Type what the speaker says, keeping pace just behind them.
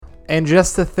And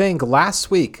just to think,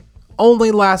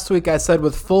 only last week, I said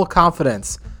with full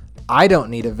confidence, I don't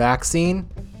need a vaccine.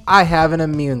 I have an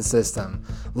immune system.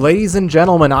 Ladies and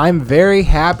gentlemen, I'm very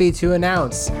happy to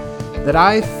announce that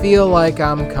I feel like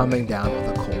I'm coming down with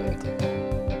a cold.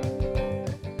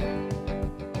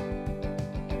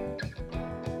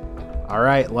 All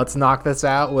right, let's knock this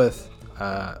out with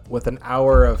an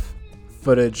hour of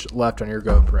footage left on your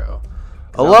GoPro.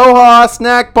 Aloha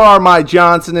snack bar, my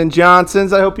Johnson and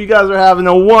Johnsons. I hope you guys are having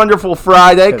a wonderful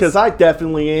Friday, because I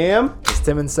definitely am. As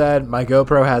Timon said, my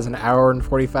GoPro has an hour and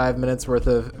 45 minutes worth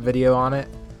of video on it,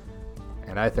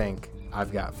 and I think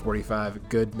I've got 45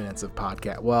 good minutes of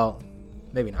podcast. Well,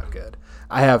 maybe not good.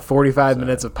 I have 45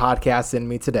 minutes of podcast in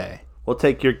me today. We'll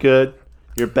take your good,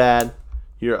 your bad,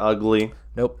 your ugly.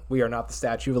 Nope, we are not the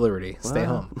Statue of Liberty. Stay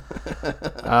home.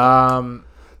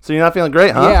 So you're not feeling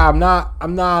great, huh? Yeah, I'm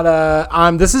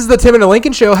not. This is the Tim and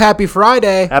Lincoln Show. Happy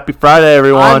Friday. Happy Friday,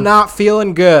 everyone. I'm not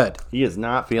feeling good. He is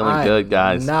not feeling good,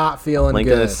 guys. Not feeling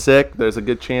Lincoln good. Lincoln is sick. There's a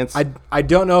good chance. I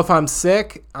don't know if I'm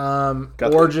sick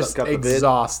or just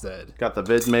exhausted. Got the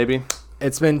vid, maybe?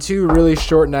 It's been 2 really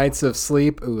short nights of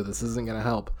sleep. Ooh, this isn't going to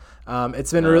help.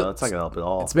 It's not going to help at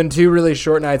all. It's been 2 really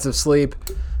short nights of sleep,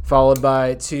 followed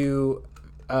by 2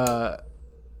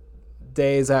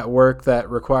 days at work that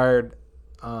required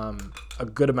a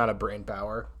good amount of brain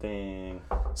power. Dang.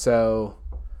 So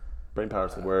brain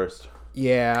power's the worst.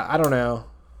 Yeah, I don't know.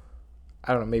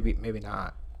 Maybe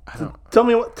not. I don't. Tell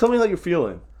me how you're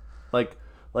feeling. Like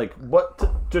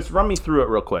what? Just run me through it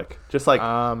real quick. Just like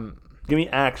give me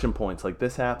action points. Like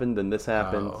this happened and this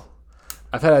happened. Oh.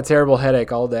 I've had a terrible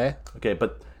headache all day. Okay,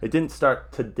 but it didn't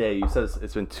start today. You said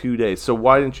it's been 2 days. So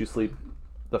why didn't you sleep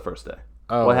the first day?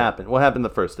 Oh. What happened? What happened the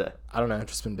first day? I don't know. I've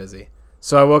just been busy.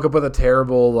 So I woke up with a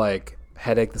terrible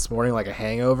headache this morning, like a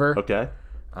hangover. Okay.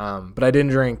 But I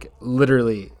didn't drink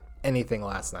literally anything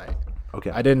last night. Okay.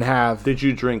 I didn't have. Did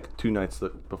you drink 2 nights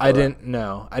before? I didn't.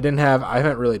 No, I didn't have. I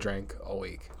haven't really drank all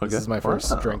week. Okay. This is my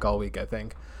first drink all week, I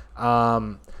think.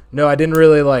 No, I didn't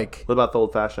really like. What about the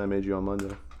old fashioned I made you on Monday?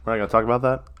 We're not gonna talk about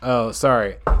that. Oh,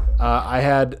 sorry. I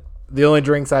had the only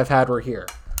drinks I've had were here.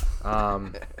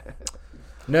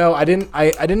 No, I didn't.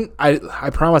 I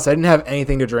promise I didn't have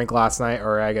anything to drink last night,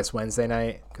 or I guess Wednesday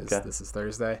night, because this is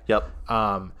Thursday. Yep.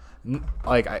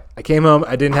 I came home.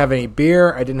 I didn't have any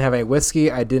beer. I didn't have any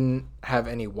whiskey. I didn't have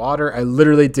any water. I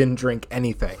literally didn't drink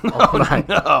anything all night.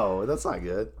 No, that's not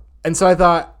good. And so I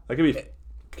thought that could be.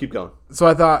 Keep going. So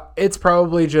I thought it's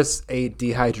probably just a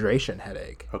dehydration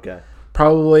headache. Okay.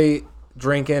 Probably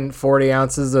drinking 40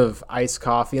 ounces of iced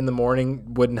coffee in the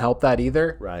morning wouldn't help that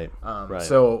either. Right. Right.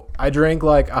 So I drank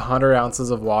 100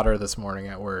 ounces of water this morning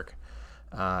at work,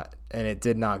 and it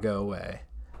did not go away.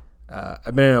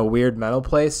 I've been in a weird mental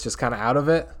place, just kind of out of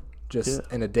it,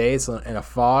 in a daze, in a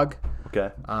fog.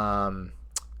 Okay.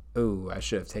 I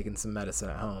should have taken some medicine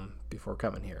at home before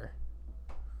coming here.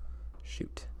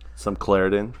 Shoot. Some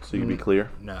Claritin, so you can be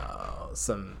clear. No.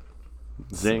 Some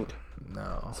zinc.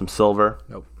 No. Some silver.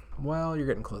 Nope. Well, you're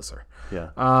getting closer. Yeah.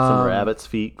 Some rabbit's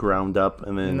feet ground up,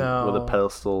 and then with a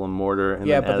pestle and mortar, and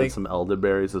then added some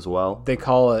elderberries as well. They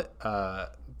call it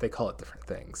different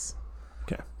things.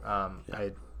 Okay.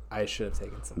 I should have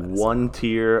taken some medicine. One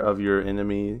tear of your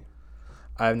enemy.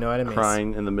 I have no enemies.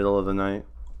 Crying in the middle of the night.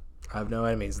 I have no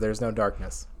enemies. There's no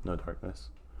darkness. No darkness.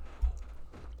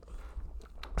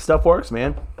 Stuff works,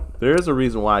 man. There is a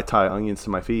reason why I tie onions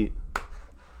to my feet,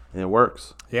 and it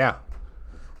works. Yeah.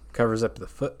 Covers up the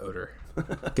foot odor.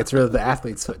 Gets rid of the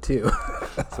athlete's foot too.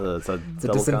 So it's a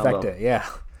disinfectant. combo. Yeah.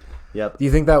 Yep. Do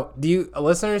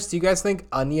you guys think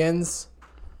onions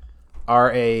are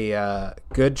a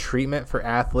good treatment for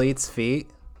athletes' feet?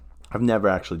 I've never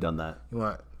actually done that.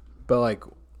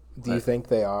 Do you think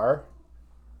they are?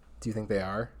 Do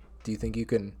you think you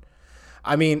can?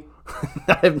 I mean,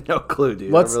 I have no clue,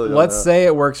 dude. Let's say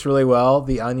it works really well.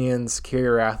 The onions cure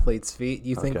your athlete's feet.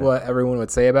 You think what everyone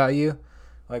would say about you?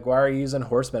 Why are you using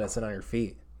horse medicine on your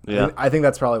feet? Yeah. I think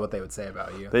that's probably what they would say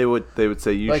about you. They would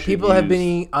say you should people have been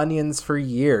eating onions for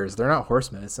years. They're not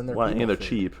horse medicine. They're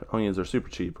cheap. Onions are super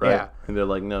cheap, right? Yeah. And they're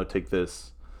like, no, take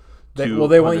this. They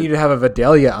want you to have a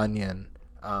Vidalia onion,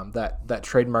 that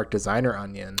trademark designer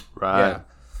onion. Right. Yeah.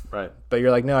 Right. But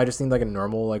you're like, no, I just need a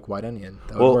normal white onion.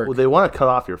 That would work. Well, they want to cut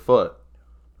off your foot.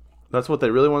 That's what they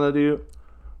really want to do.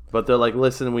 But they're like,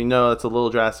 listen, we know it's a little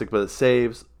drastic, but it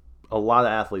saves a lot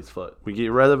of athletes' foot. We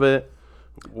get rid of it.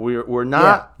 We're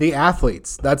not the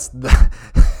athletes. That's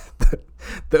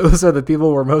those are the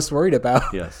people we're most worried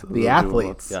about. Yes, the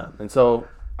athletes. Yeah, and so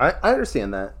I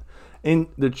understand that, and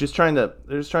they're just trying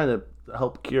to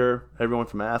help cure everyone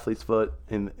from athlete's foot,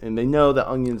 and they know that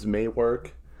onions may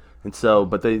work, And so,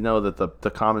 but they know that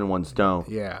the common ones don't.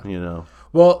 Yeah. You know.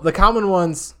 Well, the common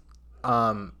ones,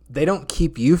 they don't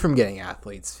keep you from getting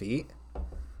athlete's feet.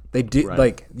 They do, Right.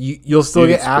 like, you'll still You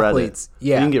get can spread athlete's. it.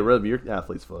 Yeah. You can get rid of your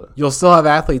athlete's foot. You'll still have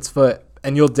athlete's foot,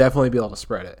 and you'll definitely be able to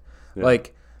spread it. Yeah.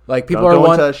 Like people Don't are go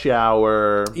one. into a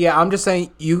shower. Yeah, I'm just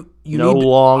saying you No need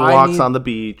long I walks need- on the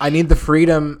beach. I need the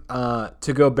freedom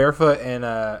to go barefoot in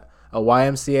a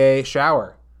YMCA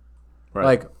shower. Right.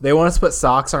 Like they want us to put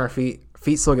socks on our feet.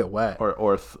 Feet still get wet.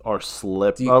 or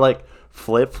slip you- or like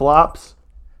flip flops.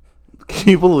 Can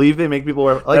you believe they make people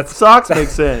wear like That's- socks? Make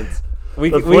sense. We-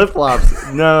 The we- flip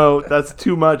flops. No, that's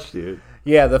too much, dude.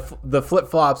 Yeah, the flip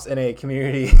flops in a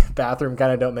community bathroom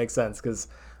kind of don't make sense because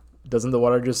doesn't the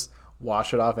water just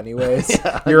wash it off anyways?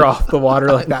 You're off the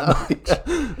water like that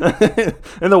much.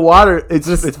 And the water, it's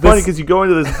funny this- because you go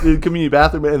into this community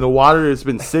bathroom and the water has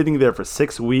been sitting there for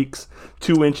 6 weeks,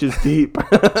 2 inches deep.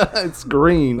 It's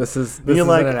green. This is And you're an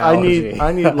like, analogy.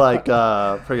 I need like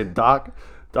freaking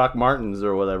Doc Martens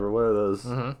or whatever. What are those?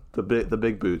 Mm-hmm. The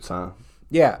big boots, huh?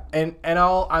 Yeah, and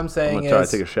all I'm I'm saying gonna try to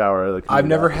is take a shower. At the I've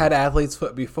never community had athlete's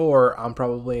foot before. I'm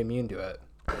probably immune to it.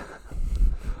 bathroom.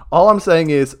 All I'm saying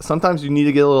is sometimes you need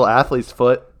to get a little athlete's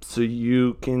foot so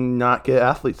you can not get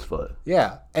athlete's foot.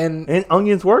 Yeah, and And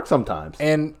onions work sometimes.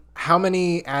 how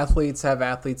many athletes have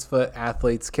athlete's foot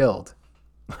athletes killed?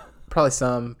 Probably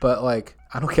some, but like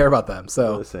I don't care about them.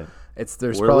 So Listen,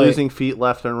 there's we're probably losing feet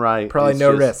left and right. probably It's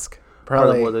no just risk. Part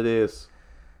Probably of what it is.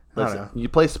 I don't Listen, know. you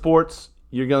play sports,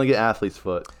 you're gonna get athlete's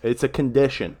foot. It's a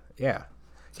condition. Yeah.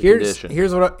 a Here's condition.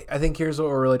 here's what I think. Here's what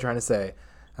we're really trying to say: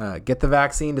 get the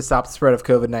vaccine to stop the spread of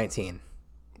COVID-19.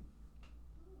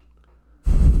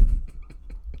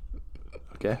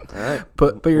 Okay, all right.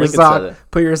 Put your Lincoln said it.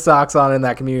 put your socks on in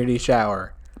that community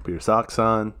shower. Put your socks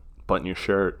on, button your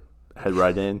shirt, head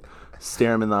right in,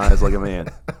 stare him in the eyes like a man.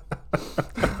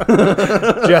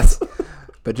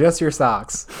 just your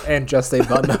socks and just a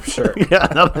button-up shirt. Yeah,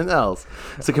 nothing else.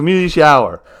 It's a community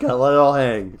shower. Gotta let it all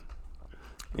hang.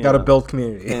 You Got to know? build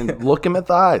community. And look him at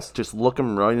the eyes. Just look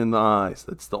him right in the eyes.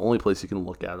 That's the only place you can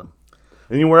look at him.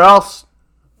 Anywhere else,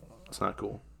 it's not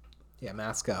cool. Yeah,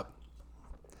 mask up.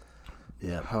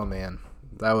 Yeah. Oh man,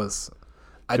 that was.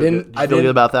 I Feel didn't. good? I You feel good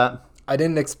didn't. about that. I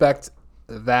didn't expect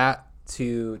that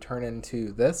to turn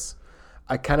into this.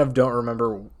 I kind of don't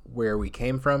remember where we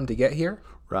came from to get here.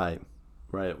 Right.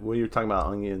 When you're talking about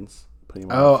onions, putting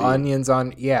them on Oh, feet. onions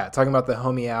on. Yeah, talking about the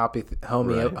homeopathy,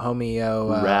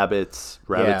 Right. rabbits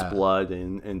yeah. blood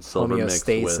and silver mixed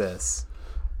with homeostasis,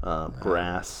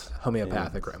 grass,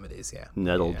 homeopathic remedies. Yeah,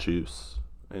 nettle yeah. juice,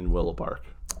 and willow bark.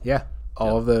 Yeah,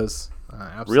 all of those.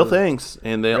 Absolutely. Real things,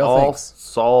 and they Real all things.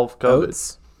 solve COVID.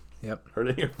 Oats. Yep. Heard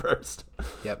it here first.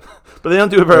 Yep. But they don't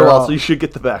do it very They're well, all- so you should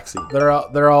get the vaccine. They're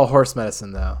all horse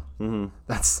medicine though. Mm-hmm.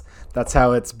 That's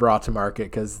how it's brought to market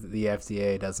because the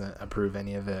FDA doesn't approve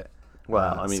any of it.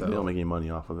 Well, I mean, so- they don't make any money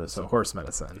off of it, So so horse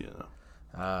medicine. you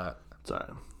know, Uh, it's all right.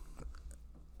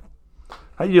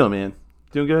 How you doing, man?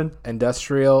 Doing good?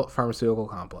 industrial pharmaceutical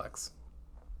complex.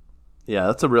 Yeah,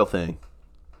 that's a real thing.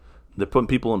 They're putting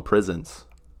people in prisons,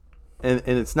 and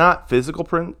it's not physical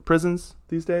prisons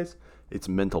these days. It's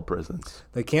mental prisons.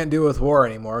 They can't do it with war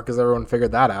anymore because everyone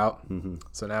figured that out. Mm-hmm.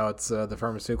 So now it's the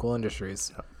pharmaceutical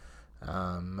industries.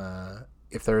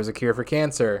 If there was a cure for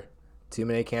cancer, too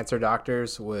many cancer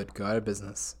doctors would go out of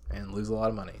business and lose a lot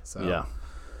of money. So Yeah.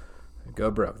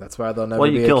 go broke. That's why they'll never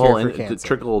Well, be you a kill cure whole for cancer. the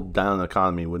trickle down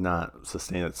economy would not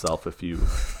sustain itself if you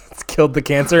It's killed the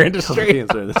cancer kill the industry.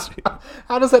 cancer industry.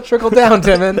 How does that trickle down,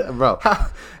 Timon? Bro,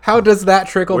 How does that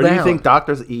trickle where down? do you think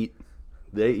doctors eat?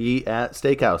 They eat at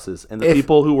steakhouses, and the If-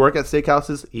 people who work at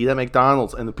steakhouses eat at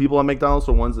McDonald's, and the people at McDonald's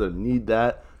are ones that need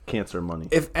that cancer money.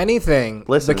 If anything,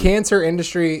 Listen. the cancer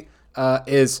industry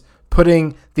is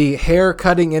putting the hair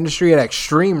cutting industry at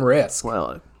extreme risk.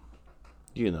 Well,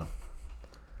 you know,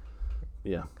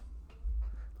 yeah,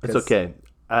 it's 'Cause- okay.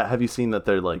 Have you seen that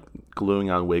they're like gluing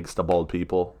on wigs to bald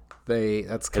people?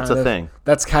 That's kind It's of a thing.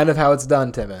 That's kind of how it's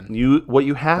done, Timon. What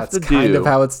you have That's to kind do of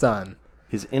how it's done.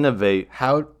 is innovate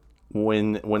How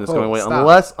when it's Whoa, going away. stop.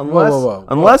 Unless Whoa.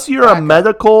 unless you're Back a up.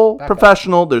 medical Back up.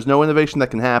 professional, there's no innovation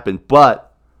that can happen.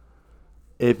 But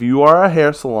if you are a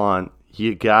hair salon,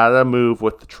 you gotta move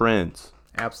with the trends.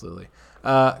 absolutely.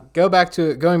 Going back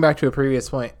to a previous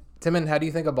point, Timon, how do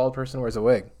you think a bald person wears a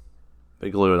wig? They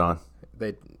glue it on.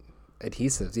 They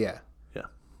adhesives, yeah. Yeah.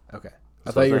 Okay. I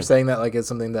That's thought what you were I'm saying that like it's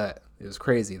something that is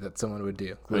crazy that someone would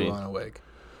do, glue mean- on a wig.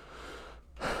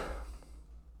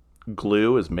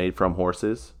 Glue is made from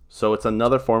horses, so it's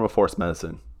another form of horse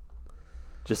medicine.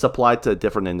 Just applied to a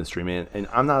different industry, man. And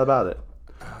I'm not about it.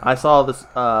 I saw this.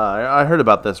 I heard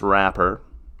about this rapper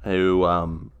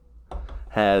who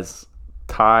has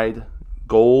tied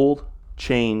gold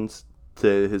chains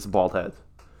to his bald head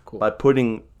by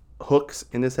putting hooks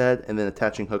in his head and then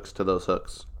attaching hooks to those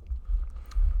hooks.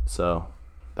 So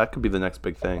that could be the next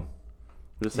big thing.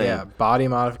 I'm just saying. Yeah, body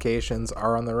modifications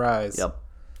are on the rise.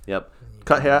 Yep.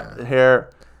 Cut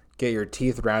hair. Get your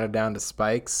teeth rounded down to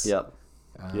spikes. Yep.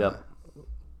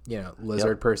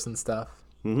 Lizard person stuff.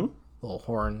 Mm-hmm. Little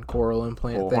horn coral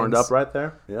implant Little things. horned up right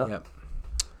there. Yep.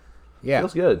 Yeah.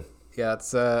 Feels good. Yeah,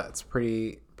 it's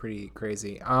pretty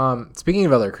crazy. Speaking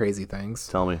of other crazy things,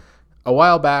 Tell me. a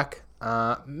while back,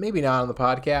 maybe not on the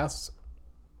podcast,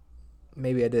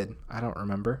 maybe I did. I don't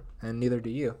remember, and neither do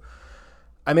you.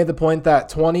 I made the point that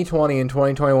 2020 and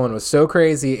 2021 was so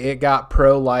crazy, it got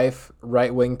pro-life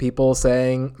right-wing people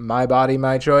saying, my body,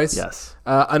 my choice. Yes.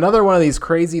 Another one of these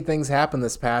crazy things happened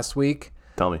this past week.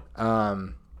 Tell me.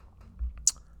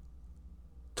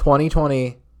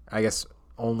 2020, I guess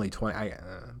only 20,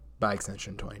 by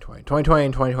extension 2020. 2020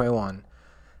 and 2021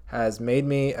 has made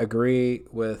me agree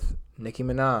with Nicki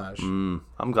Minaj.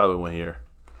 I'm glad we went here.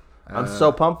 I'm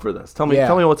so pumped for this. Tell me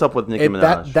what's up with Nicki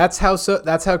Minaj. That's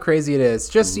how crazy it is.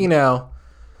 Just saying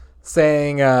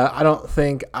I don't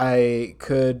think I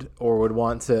could or would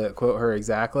want to quote her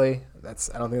exactly. I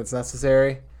don't think that's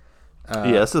necessary.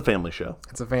 It's a family show.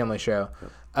 It's a family show.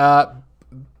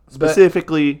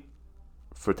 Specifically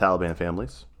for Taliban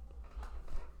families.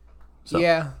 So,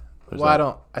 yeah. Well, that. I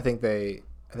don't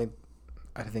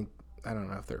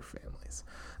know if they're families.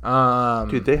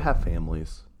 Dude, they have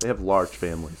families. They have large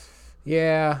families.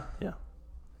 Yeah. Yeah.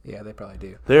 Yeah, they probably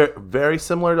do. They're very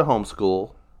similar to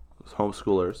homeschoolers.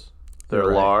 They're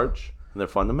Right. large and they're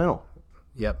fundamental.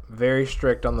 Yep. Very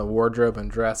strict on the wardrobe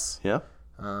and dress. Yeah.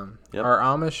 Are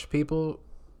Amish people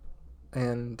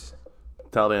and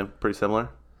Taliban pretty similar?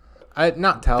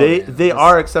 not Taliban. They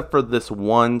are, except for this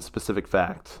one specific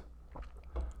fact.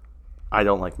 I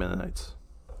don't like Mennonites.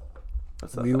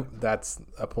 That's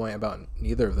a point about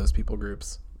neither of those people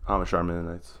groups. Amish are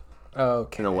Mennonites.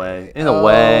 Okay. In a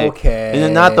way. Okay.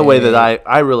 And not the way that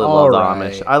I really love the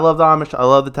Amish. I love the Amish. I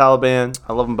love the Taliban.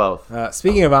 I love them both.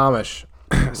 Speaking of Amish,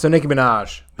 so Nicki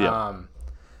Minaj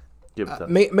Give it to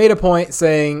made a point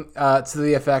saying to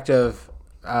the effect of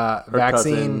vaccine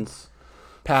cousins,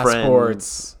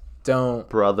 passports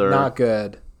brother, not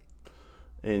good.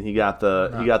 And he got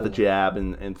the jab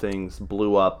and things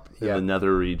blew up in the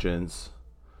nether regions.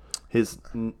 He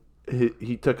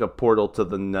took a portal to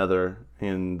the nether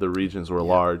and the regions were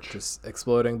large. Just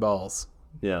exploding balls.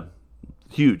 Yeah.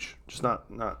 Huge. Just not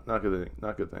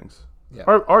good things. Yeah.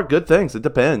 Or good things. It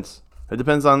depends. It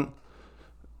depends on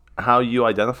how you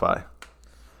identify.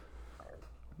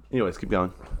 Anyways, keep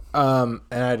going. And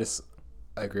I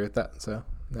agree with that. So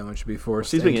no one should be forced.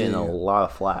 She's been getting a lot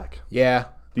of flack. Yeah.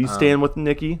 Do you stand with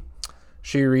Nicki?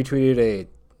 She retweeted a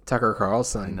Tucker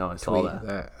Carlson I know, I saw tweet.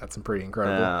 That's pretty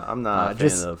incredible. Yeah, I'm not a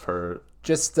fan of her.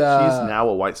 She's now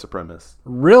a white supremacist.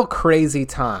 Real crazy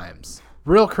times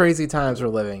we're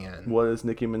living in. What does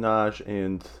Nicki Minaj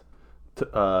and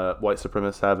white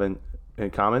supremacists have in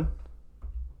common?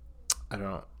 I don't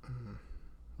know.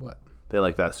 What? They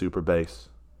like that super bass.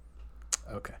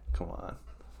 Okay. Come on.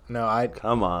 No,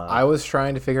 Come on. I was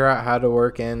trying to figure out how to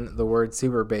work in the word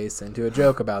super bass into a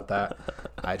joke about that.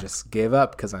 I just gave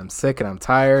up because I'm sick and I'm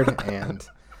tired. And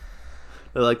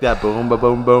they like that boom, ba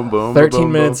boom, boom, boom. 13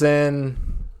 boom, minutes boom. in,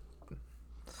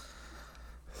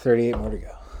 38 more to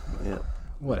go. Yeah.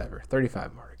 Whatever.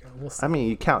 35 more to go. We'll see. I mean,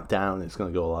 you count down, it's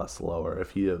going to go a lot slower.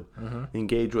 If you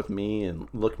engage with me and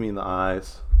look me in the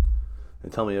eyes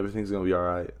and tell me everything's going to be all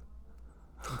right,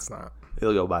 It's not.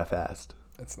 it'll go by fast.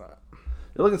 It's not.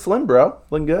 You're looking slim, bro.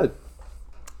 Looking good.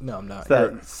 No, I'm not. It's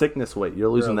that sickness weight. You're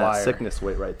losing a that liar. sickness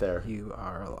weight right there. You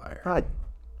are a liar. I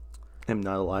am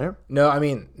not a liar. No, I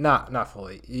mean, not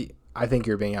fully. I think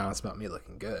you're being honest about me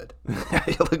looking good.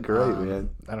 You look great, man.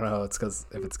 I don't know if it's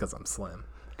because I'm slim.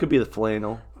 Could be the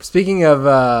flannel. Speaking of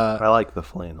I like the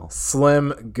flannel.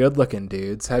 slim, good-looking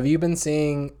dudes, have you been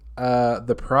seeing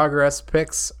the progress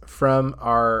pics from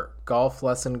our golf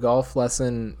sponsor, Golf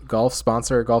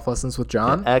Lessons with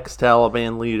John?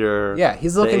 Ex-Taliban leader. Yeah,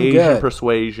 he's looking the Asian good.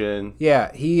 Persuasion.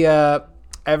 Yeah, he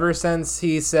ever since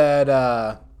he said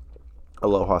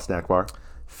Aloha Snack Bar.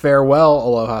 farewell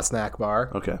Aloha Snack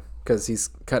Bar, Okay. because he's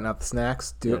cutting out the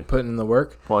snacks, putting in the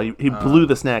work. Well, he blew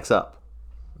the snacks up.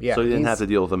 Yeah, So he didn't have to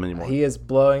deal with them anymore. He is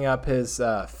blowing up his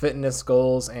fitness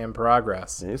goals and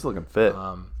progress. Yeah, he's looking fit.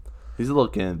 He's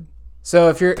looking. So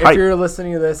if you're tight.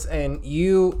 listening to this and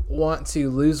you want to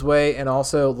lose weight and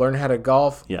also learn how to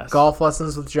golf, Yes. Golf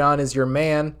Lessons with John is your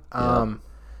man.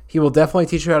 He will definitely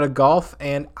teach you how to golf,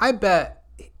 and I bet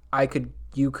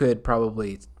you could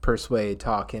probably persuade,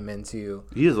 talk him into.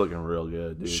 He is looking real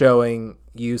good, dude. Showing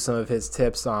you some of his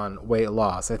tips on weight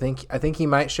loss. I think he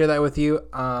might share that with you.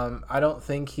 I don't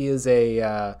think he is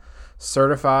a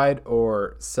certified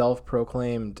or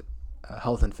self-proclaimed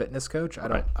health and fitness coach.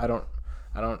 I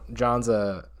don't. John's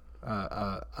a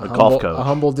golf coach. A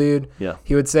humble dude. Yeah.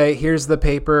 He would say, "Here's the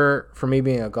paper for me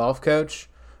being a golf coach."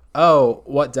 Oh,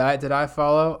 what diet did I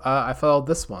follow? I followed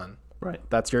this one. Right.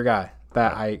 That's your guy.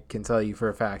 That I can tell you for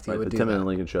a fact he would do the Tim that. and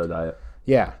Lincoln Show diet.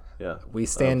 Yeah. Yeah. We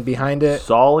stand behind it.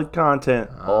 Solid content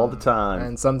all the time.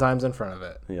 And sometimes in front of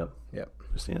it. Yep. Yep.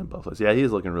 We're seeing it both ways. Yeah,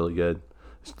 he's looking really good.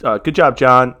 Good job,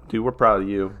 John. Dude, we're proud of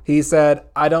you. He said,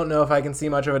 I don't know if I can see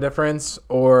much of a difference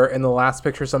or in the last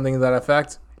picture something to that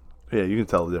effect. Yeah, you can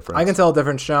tell the difference. I can tell the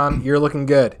difference, Sean. You're looking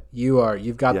good. You are.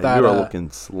 You've got that. You are looking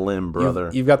slim, brother.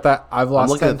 You've got that. I've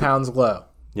lost 10 pounds glow.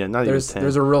 Yeah, not even 10.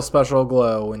 There's a real special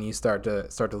glow when you start to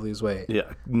lose weight.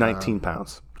 Yeah, 19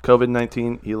 pounds.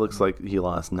 COVID-19, he looks like he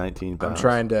lost 19 pounds.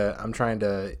 I'm trying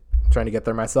to get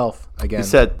there myself again. He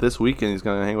said this weekend he's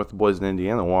going to hang with the boys in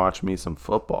Indiana and watch me some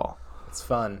football. It's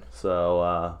fun.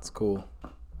 So it's cool.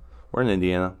 We're in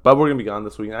Indiana, but we're going to be gone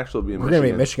this weekend. Actually, we'll be in Michigan. We're going to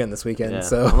be in Michigan this weekend. Yeah,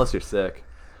 so unless you're sick.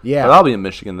 Yeah. But I'll be in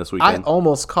Michigan this weekend. I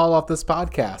almost call off this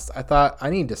podcast. I thought I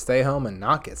need to stay home and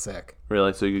not get sick.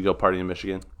 Really? So you could go party in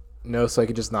Michigan? No, so I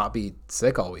could just not be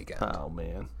sick all weekend. Oh,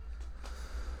 man.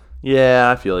 Yeah,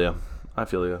 I feel you.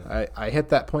 I hit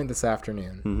that point this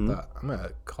afternoon. Mm-hmm. Thought, I'm going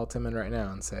to call Tim in right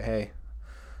now and say, hey,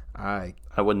 I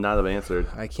would not have answered.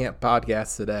 I can't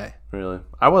podcast today. Really?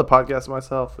 I would have podcasted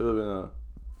myself. It would have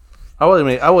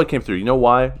been I would have came through. You know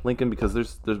why, Lincoln? Because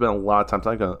there's been a lot of times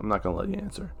I'm not going to let you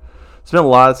answer. There's been a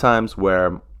lot of times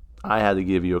where I had to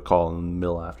give you a call in the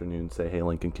middle of the afternoon and say, hey,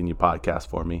 Lincoln, can you podcast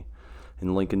for me?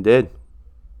 And Lincoln did.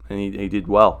 And he did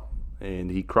well. And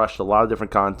he crushed a lot of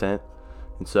different content.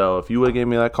 And so if you would have given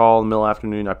me that call in the middle of the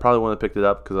afternoon, I probably wouldn't have picked it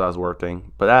up because I was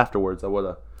working. But afterwards, I would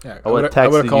have. Yeah, I would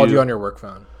have called you on your work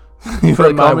phone. You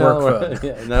from my work phone.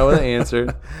 Yeah, and I would have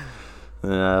answered.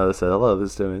 And I would have said, hello,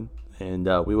 this is Tim. And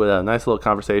we would have a nice little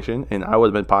conversation. And I would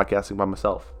have been podcasting by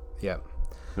myself. Yep.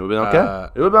 It would have been okay.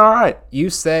 It would have been all right. You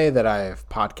say that I've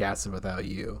podcasted without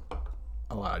you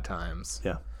a lot of times.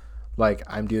 Yeah. Like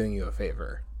I'm doing you a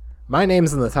favor. My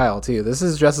name's in the title, too. This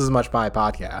is just as much my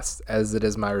podcast as it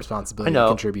is my responsibility to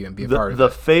contribute and be a part of it. The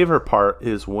favor part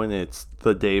is when it's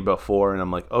the day before and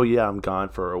I'm like, oh, yeah, I'm gone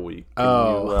for a week.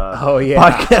 Yeah. Yeah.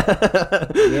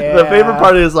 The favor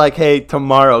part is like, hey,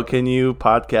 tomorrow, can you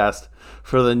podcast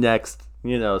for the next,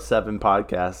 7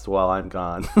 podcasts while I'm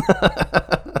gone?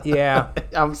 Yeah.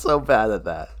 I'm so bad at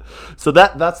that. So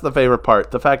that's the favorite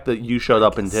part. The fact that you showed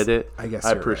up and did it, I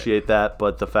appreciate that.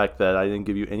 But the fact that I didn't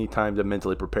give you any time to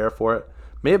mentally prepare for it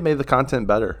may have made the content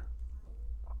better.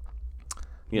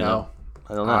 You know?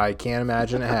 I don't know. I can't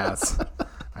imagine it has.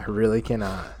 I really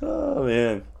cannot. Oh,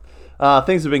 man.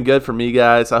 Things have been good for me,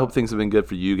 guys. I hope things have been good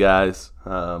for you guys.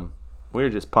 We're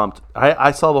just pumped.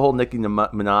 I saw the whole Nicki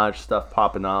Minaj stuff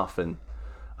popping off, and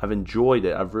I've enjoyed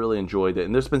it. I've really enjoyed it.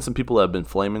 And there's been some people that have been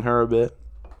flaming her a bit.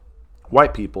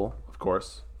 White people, of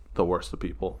course. The worst of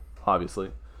people,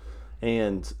 obviously.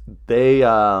 And they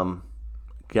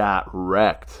got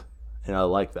wrecked. And I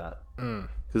like that.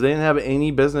 Because they didn't have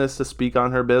any business to speak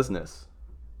on her business.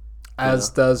 As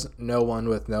does no one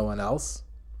with no one else.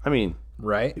 I mean,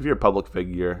 right? If you're a public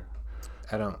figure.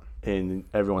 I don't. And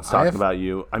everyone's talking about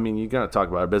you. I mean, you're going to talk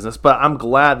about our business. But I'm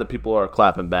glad that people are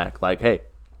clapping back. Like, hey,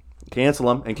 cancel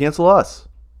them and cancel us.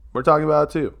 We're talking about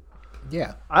it too.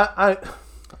 Yeah.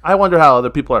 I wonder how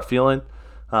other people are feeling.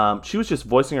 She was just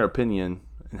voicing her opinion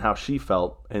and how she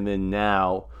felt. And then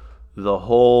now the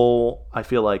whole, I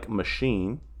feel like,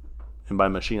 machine, and by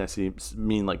machine I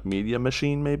mean like media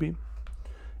machine maybe,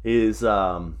 is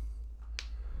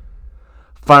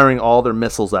firing all their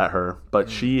missiles at her. But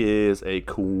she is a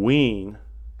queen.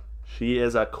 She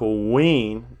is a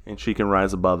queen, and she can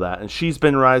rise above that. And she's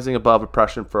been rising above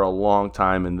oppression for a long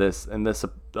time in this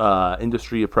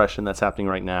industry oppression that's happening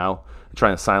right now,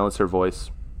 trying to silence her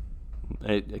voice.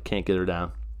 It can't get her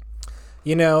down.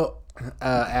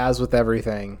 As with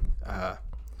everything,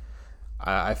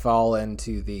 I fall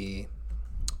into the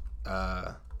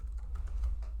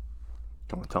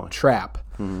trap.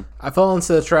 Mm-hmm. I fall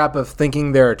into the trap of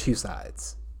thinking there are two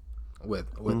sides with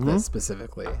this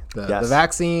specifically. The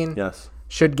vaccine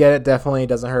should get it, definitely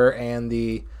doesn't hurt, and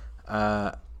the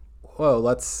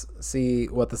let's see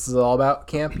what this is all about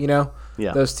camp,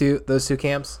 those two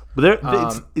camps. But it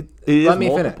is let me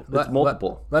multiple. finish. It's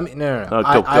multiple. Let me no.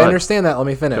 I understand that. Let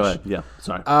me finish. Go ahead. Yeah,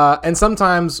 sorry. And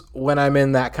sometimes when I'm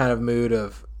in that kind of mood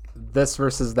of this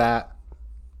versus that,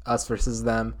 us versus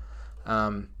them,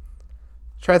 try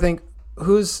to think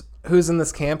who's who's in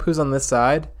this camp, who's on this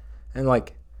side, and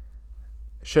like,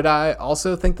 should I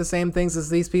also think the same things as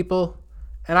these people?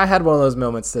 And I had one of those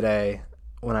moments today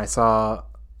when I saw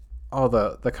all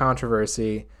the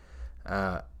controversy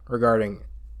regarding,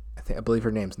 I believe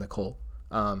her name's Nicole.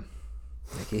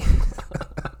 Nikki.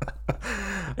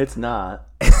 It's not.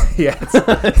 Yeah,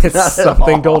 it's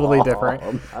something totally different.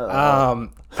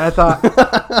 I thought,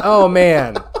 oh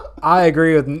man, I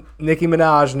agree with Nicki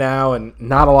Minaj now, and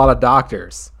not a lot of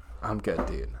doctors. I'm good,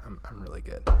 dude. I'm really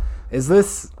good. Is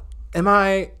this? Am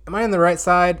I on the right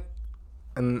side?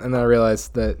 And then I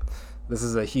realized that this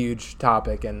is a huge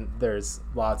topic, and there's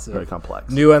lots of very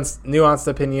complex, nuanced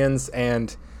opinions,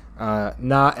 and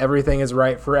not everything is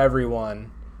right for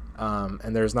everyone.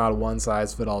 And there's not a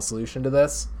one-size-fit-all solution to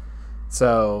this.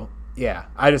 So, yeah,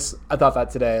 I thought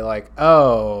that today, like,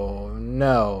 oh,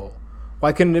 no.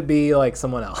 Why couldn't it be, like,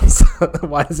 someone else?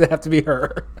 Why does it have to be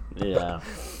her? Yeah.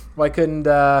 Why couldn't,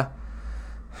 I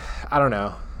don't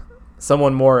know,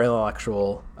 someone more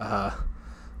intellectual,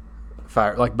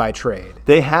 like, by trade?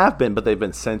 They have been, but they've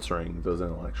been censoring those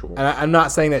intellectuals. And I'm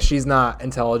not saying that she's not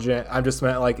intelligent. I just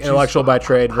meant, like, intellectual by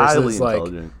trade versus, like,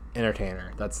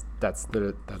 entertainer. That's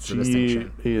the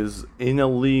distinction. She is in a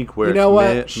league where you know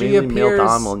what? mainly male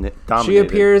dominated. She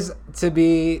appears to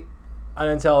be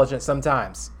unintelligent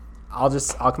sometimes. I'll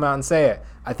come out and say it.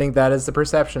 I think that is the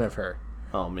perception of her.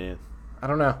 Oh man, I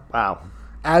don't know. Wow.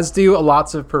 As do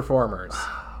lots of performers.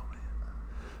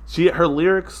 Her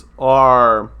lyrics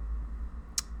are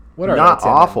not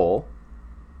awful,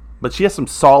 but she has some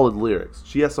solid lyrics.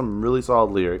 She has some really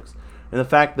solid lyrics. And the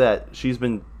fact that she's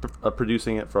been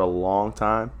producing it for a long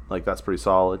time, like, that's pretty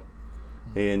solid.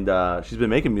 And she's been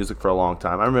making music for a long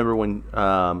time. I remember when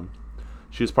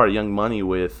she was part of Young Money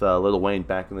with Lil Wayne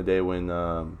back in the day when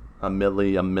a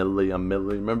milli.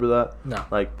 Remember that? No.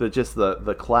 Like,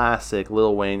 the classic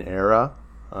Lil Wayne era,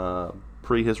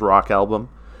 pre his rock album.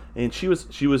 And she was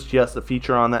just a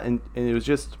feature on that. And it was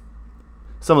just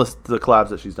some of the collabs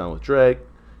that she's done with Drake.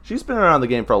 She's been around the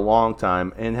game for a long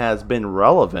time and has been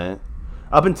relevant.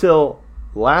 Up until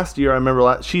last year, I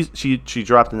remember she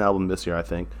dropped an album this year, I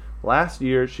think. Last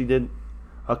year, she did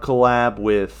a collab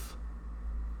with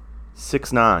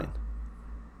 6ix9ine.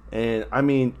 And, I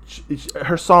mean,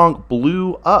 her song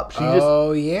blew up. Yeah.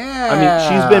 I mean,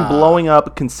 she's been blowing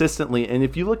up consistently. And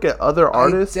if you look at other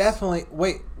artists...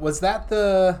 Wait, was that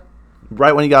the...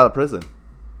 Right when he got out of prison.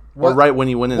 Or right when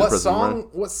he went into prison.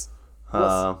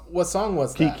 What song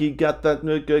was that? Kiki got that.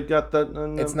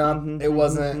 It's not. It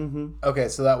wasn't. Okay,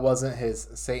 so that wasn't his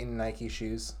Satan Nike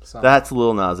shoes song. That's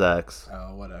Lil Nas X.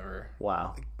 Oh, whatever.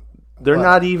 Wow. They're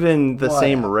not even the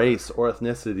same race or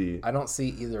ethnicity. I don't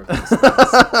see either of these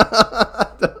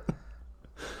things.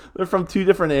 They're from two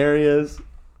different areas.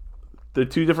 They're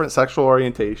two different sexual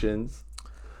orientations.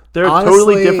 They're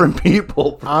totally different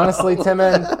people. Bro. Honestly,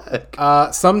 Timon,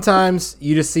 sometimes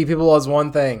you just see people as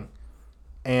one thing.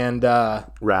 And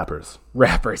rappers.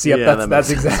 Yep, that's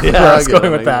exactly where I was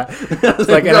going with that. It's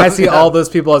like, and I see all those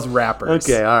people as rappers.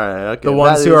 Okay, all right. Okay. The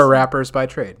ones who are rappers by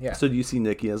trade. Yeah. So do you see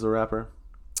Nicki as a rapper?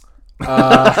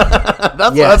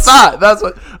 That's yes. What I thought. That's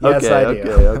what. Yes, I do.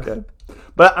 Okay.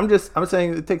 But I'm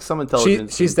saying it takes some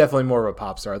intelligence. She's definitely more of a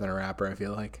pop star than a rapper, I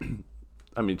feel like.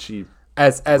 I mean, she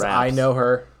as raps. I know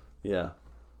her. Yeah.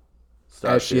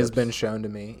 As she has been shown to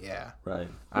me, yeah. Right.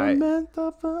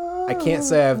 I can't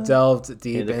say I've delved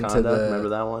deep into the... Remember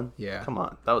that one? Yeah. Come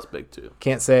on. That was big, too.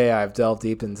 Can't say I've delved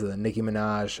deep into the Nicki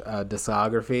Minaj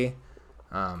discography.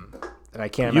 And I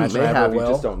can't imagine I ever will.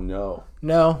 You just don't know.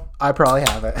 No, I probably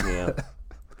haven't. Yeah.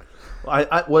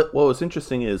 What was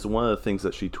interesting is one of the things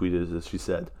that she tweeted is she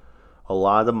said, a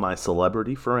lot of my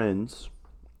celebrity friends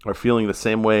are feeling the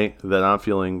same way that I'm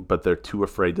feeling, but they're too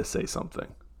afraid to say something.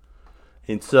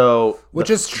 And so,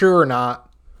 which is true or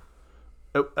not?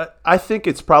 I think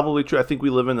it's probably true. I think we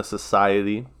live in a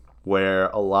society where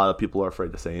a lot of people are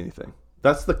afraid to say anything.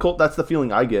 That's the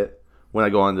feeling I get when I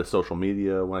go onto social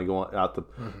media, when I go out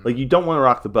like, you don't want to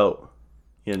rock the boat,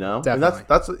 you know?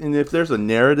 Definitely. And if there's a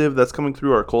narrative that's coming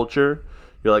through our culture,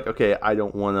 you're like, okay, I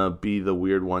don't want to be the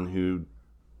weird one who,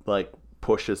 like,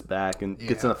 pushes back and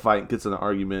gets in a fight, gets in an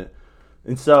argument.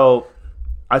 And so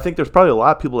I think there's probably a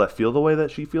lot of people that feel the way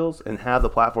that she feels and have the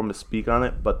platform to speak on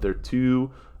it, but they're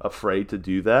too afraid to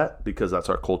do that because that's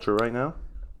our culture right now.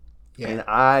 Yeah. And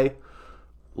I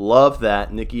love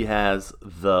that Nicki has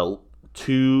the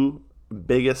two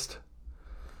biggest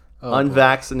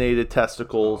unvaccinated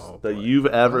testicles that you've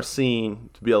ever seen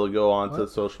to be able to go onto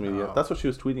social media. That's what she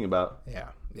was tweeting about.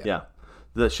 Yeah.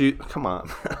 That she, come on.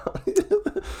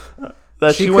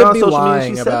 That she went on social media,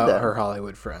 she said about her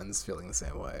Hollywood friends feeling the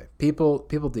same way. People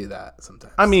do that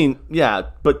sometimes. I mean, yeah,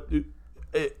 but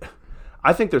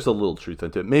I think there's a little truth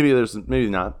into it. Maybe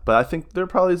not, but I think there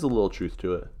probably is a little truth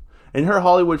to it. And her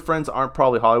Hollywood friends aren't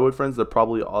probably Hollywood friends. They're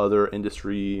probably other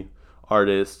industry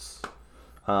artists,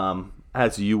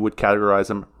 as you would categorize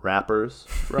them, rappers,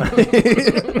 right?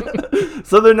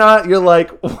 So they're not they're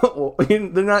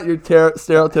not your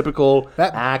stereotypical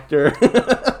actor.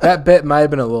 That bit might have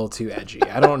been a little too edgy.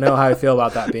 I don't know how I feel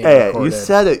about that being recorded. You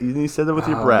said it. You said it with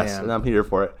your breasts, and I'm here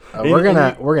for it. We're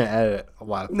gonna edit a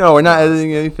lot of No, we're not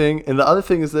editing anything. And the other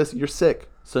thing is this: you're sick,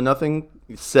 so nothing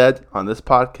said on this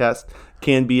podcast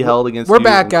can be held against you. We're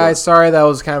back, guys. Sorry, that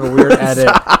was kind of a weird edit.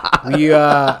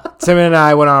 Tim and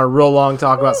I went on a real long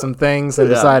talk about some things and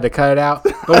decided to cut it out.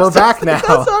 But we're back now.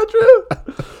 That's not true.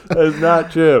 That's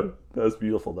not true. That's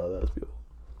beautiful, though. That's beautiful.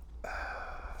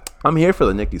 I'm here for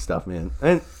the Nicki stuff, man.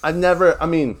 And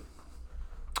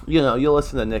you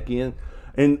listen to Nicki,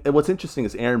 and what's interesting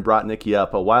is Aaron brought Nicki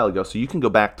up a while ago, so you can go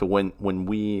back to when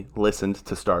we listened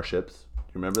to Starships.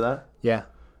 You remember that? Yeah.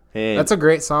 And that's a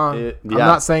great song. I'm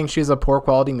not saying she's a poor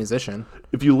quality musician.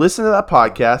 If you listen to that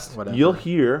podcast, you'll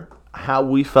hear how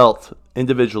we felt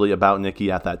individually about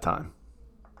Nicki at that time.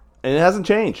 And it hasn't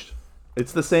changed.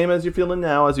 It's the same as you're feeling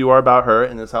now as you are about her,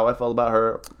 and it's how I felt about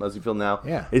her as you feel now.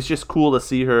 Yeah. It's just cool to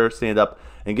see her stand up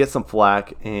and get some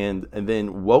flack, and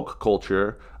then woke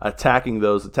culture attacking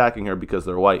her because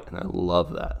they're white, and I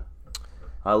love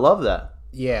that.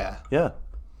 Yeah. Yeah.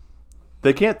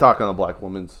 They can't talk on a black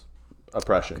woman's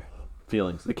oppression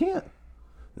feelings. They can't.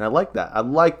 And I like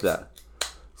that.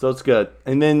 So it's good.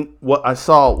 And then what I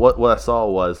saw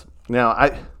was,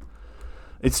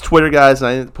 it's Twitter, guys, and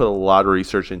I didn't put a lot of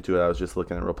research into it. I was just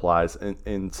looking at replies,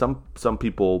 and some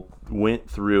people went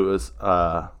through. It was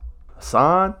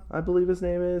Hassan, I believe his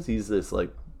name is. He's this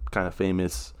like kind of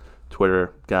famous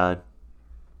Twitter guy,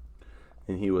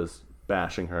 and he was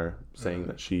bashing her, saying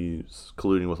that she's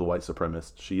colluding with a white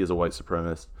supremacist. She is a white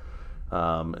supremacist,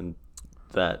 and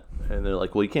they're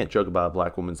like, well, you can't joke about a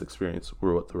black woman's experience.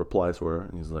 Were what the replies were,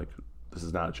 and he's like, this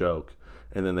is not a joke.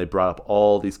 And then they brought up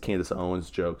all these Candace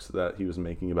Owens jokes that he was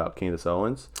making about Candace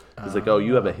Owens. He's like, oh,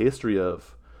 you have a history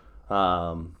of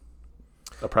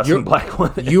oppressing black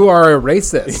women. You are a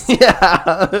racist.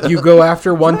 Yeah. You go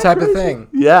after one type of thing.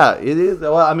 Yeah, it is.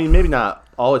 Well, I mean, maybe not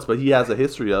always, but he has a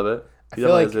history of it. I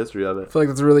feel like that's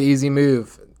a really easy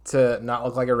move to not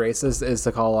look like a racist, is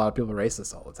to call a lot of people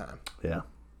racist all the time. Yeah.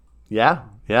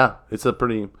 It's a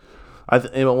pretty...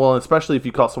 well, especially if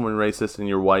you call someone racist and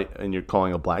you're white and you're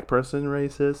calling a black person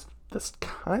racist, that's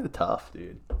kind of tough,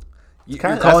 dude.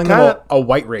 You're calling them a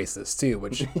white racist, too,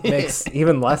 which makes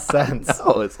even less sense.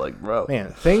 No, it's like, bro.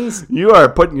 Man, you are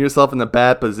putting yourself in a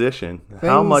bad position.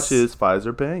 How much is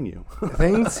Pfizer paying you?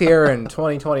 Things here in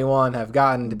 2021 have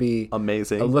gotten to be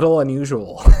amazing, a little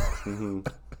unusual. Mm-hmm.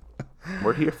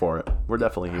 We're here for it. We're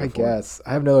definitely here for it. I guess.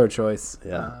 I have no other choice.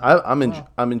 Yeah.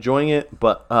 I'm enjoying it,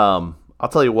 but I'll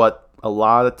tell you what, a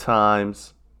lot of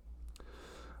times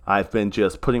I've been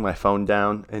just putting my phone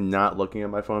down and not looking at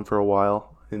my phone for a while.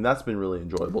 And that's been really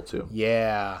enjoyable, too.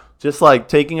 Yeah. Just like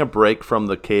taking a break from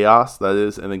the chaos that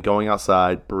is, and then going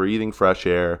outside, breathing fresh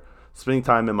air, spending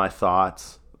time in my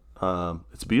thoughts.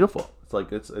 It's beautiful. It's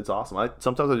like, it's awesome.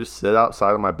 Sometimes I just sit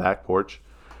outside on my back porch,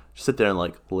 just sit there and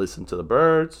like listen to the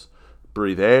birds,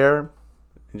 breathe air,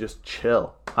 and just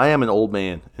chill. I am an old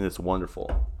man, and it's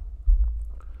wonderful.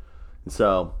 And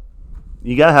so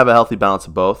you got to have a healthy balance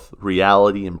of both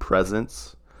reality and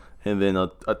presence, and then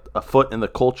a foot in the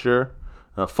culture,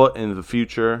 a foot in the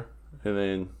future, and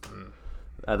then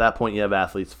at that point you have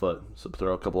athlete's foot. So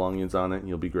throw a couple onions on it and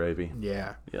you'll be gravy.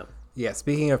 Yeah. Yep. Yeah,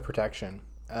 speaking of protection,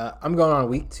 I'm going on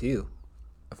week 2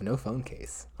 of no phone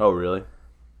case. Oh, really?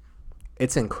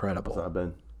 It's incredible. That's not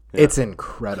been. Yeah. It's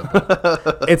incredible.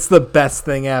 It's the best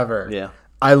thing ever. Yeah.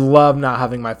 I love not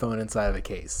having my phone inside of a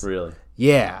case. Really?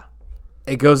 Yeah.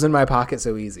 It goes in my pocket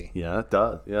so easy. Yeah, it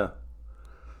does. Yeah.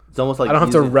 It's almost like I don't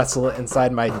have to wrestle it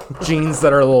inside my jeans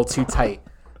that are a little too tight.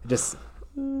 Just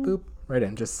boop right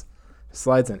in. Just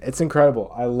slides in. It's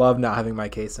incredible. I love not having my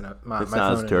case in my phone. It's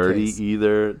not as dirty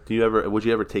either. Would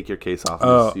you ever take your case off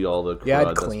and see all the? Yeah,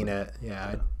 I'd clean it.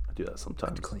 Yeah, I do that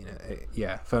sometimes. I'd clean it.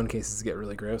 Yeah, phone cases get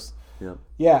really gross. Yeah.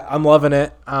 Yeah, I'm loving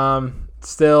it.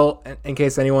 Still, in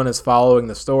case anyone is following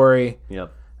the story.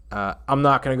 Yep. I'm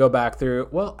not going to go back through.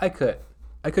 Well, I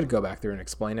could go back through and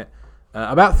explain it.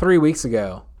 About 3 weeks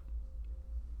ago.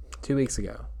 2 weeks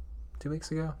ago. 2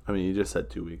 weeks ago? I mean, you just said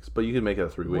 2 weeks, but you can make it a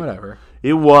 3 week. Whatever.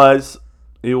 It was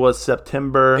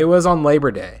September. It was on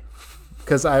Labor Day.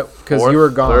 Because you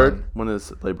were gone. 3rd? When is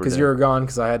Labor Day? Because you were gone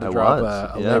because I had to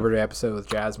drop a Labor Day episode with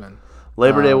Jasmine.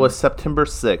 Labor Day was September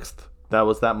 6th. That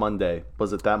was that Monday.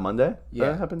 Was it that Monday?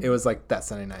 Yeah. That happened? It was like that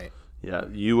Sunday night. Yeah.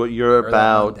 You're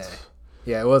about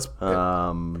Yeah, it was.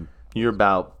 You're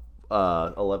about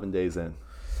 11 days in.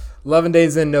 11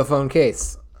 days in, no phone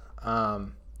case.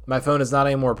 My phone is not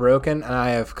anymore broken, and I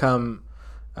have come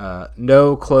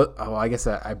no close. Oh, I guess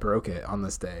I broke it on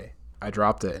this day. I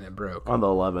dropped it and it broke. On the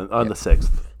 11th. On the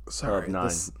 6th. Sorry. Of 9.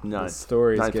 The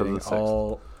story is 9th getting of the 6th.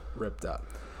 all ripped up.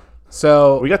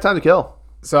 So we got time to kill.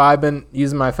 So I've been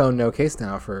using my phone no case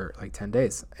now for like 10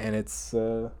 days, and it's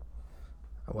I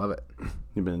love it.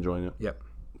 You've been enjoying it? Yep.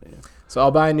 Yeah. So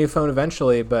I'll buy a new phone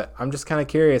eventually, but I'm just kind of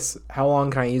curious, how long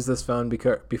can I use this phone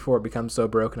before it becomes so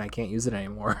broken I can't use it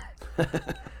anymore?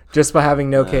 Just by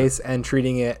having no case and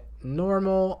treating it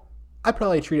normal. I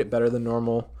probably treat it better than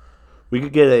normal. We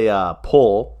could get a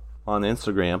poll on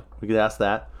Instagram. We could ask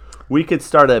that. We could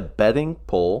start a betting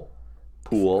pool.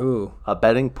 Ooh. A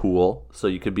betting pool. So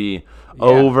you could be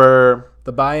over.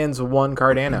 The buy-in's one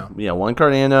Cardano. Yeah, one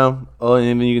Cardano. Oh, and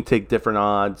then you can take different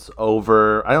odds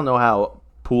over. I don't know how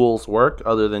pools work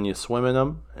other than you swim in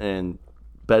them. And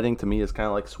betting to me is kind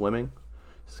of like swimming.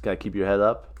 Just got to keep your head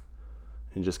up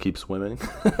and just keep swimming.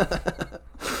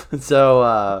 And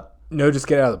so... No, just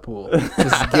get out of the pool.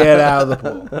 Just get out of the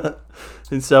pool.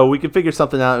 And so we could figure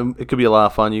something out. It could be a lot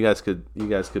of fun. You guys could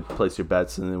place your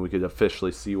bets, and then we could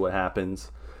officially see what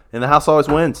happens. And the house always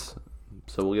wins,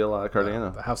 so we'll get a lot of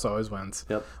Cardano. The house always wins.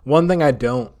 Yep. One thing I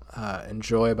don't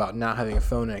enjoy about not having a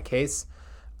phone in a case,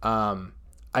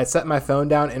 I set my phone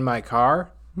down in my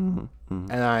car, and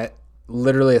I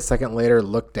literally a second later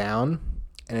look down,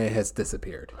 and it has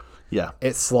disappeared. Yeah.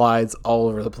 It slides all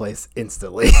over the place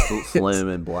instantly. Slim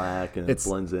and black, and it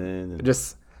blends in. And...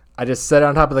 I just sit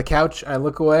on top of the couch, I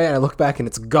look away, and I look back, and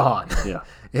it's gone. Yeah.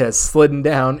 It has slidden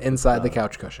down inside the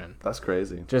couch cushion. That's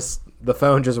crazy. The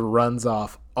phone just runs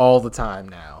off all the time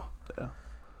now. Yeah.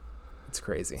 It's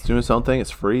crazy. It's doing its own thing.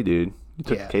 It's free, dude. You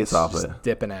took the case off just it.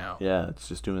 Dipping out. Yeah, it's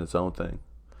just doing its own thing.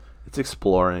 It's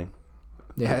exploring.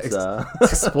 Yeah, it's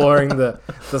exploring the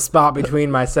spot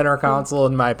between my center console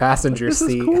and my passenger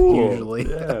seat, cool. usually.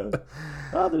 Yeah.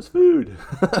 Oh, there's food.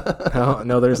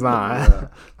 No, there's not. Yeah.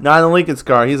 Not in Lincoln's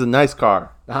car. He's a nice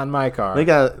car. Not in my car.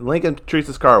 Lincoln treats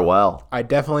his car well. I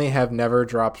definitely have never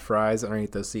dropped fries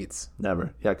underneath those seats.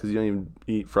 Never. Yeah, because you don't even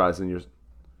eat fries in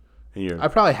your. I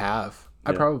probably have.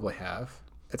 Yeah. I probably have.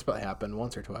 It's probably happened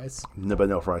once or twice. No, but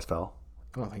no fries fell.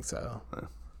 I don't think so. Yeah.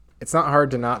 It's not hard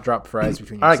to not drop fries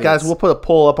between your All right, seats. guys, we'll put a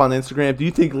poll up on Instagram. Do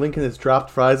you think Lincoln has dropped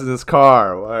fries in his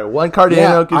car? All right, one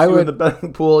Cardano gives you in the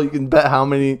betting pool. You can bet how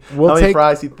many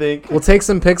fries you think. We'll take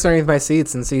some pics underneath my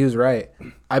seats and see who's right.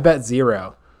 I bet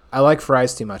 0. I like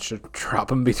fries too much to drop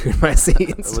them between my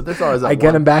seats. I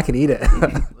get them back and eat it.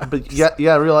 But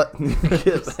yeah, realize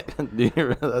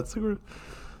that's gross.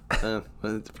 If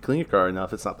you clean your car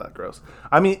enough, it's not that gross.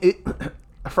 I mean,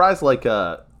 fries like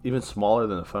even smaller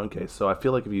than a phone case. So I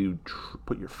feel like if you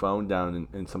put your phone down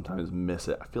and sometimes miss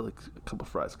it, I feel like a couple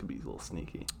fries could be a little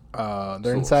sneaky.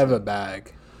 They're inside of a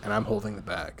bag, and I'm holding the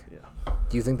bag. Yeah.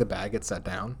 Do you think the bag gets set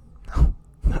down?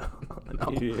 No.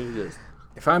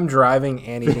 If I'm driving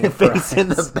and eating fries in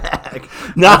the bag,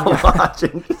 not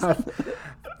watching.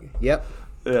 Yep.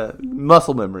 Yeah,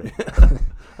 muscle memory.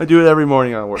 I do it every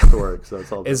morning on work to work, so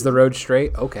it's all. Is the road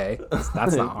straight? Okay,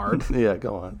 that's not hard. Yeah,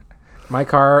 go on. My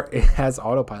car, it has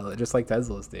autopilot, just like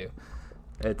Teslas do.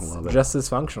 It's just as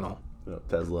functional. Yeah,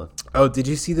 Tesla. Oh, did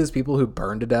you see those people who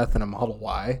burned to death in a Model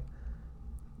Y?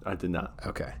 I did not.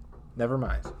 Okay, never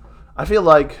mind. I feel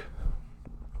like...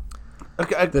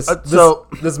 Okay,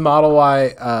 this Model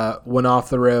Y went off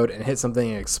the road and hit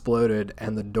something and exploded,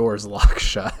 and the doors locked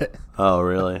shut. Oh,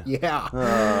 really?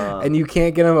 Yeah. And you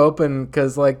can't get them open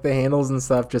because, like, the handles and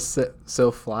stuff just sit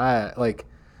so flat. Like...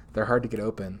 They're hard to get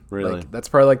open. Really? Like, that's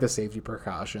probably like the safety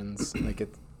precautions. Like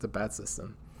it's a bad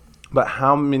system. But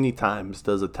how many times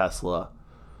does a Tesla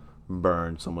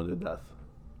burn someone to death?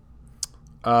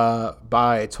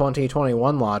 By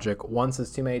 2021 logic, once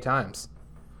is too many times.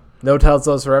 No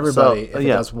Teslas for everybody if it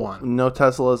does one. No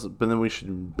Teslas, but then we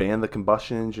should ban the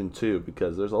combustion engine too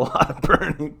because there's a lot of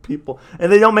burning people.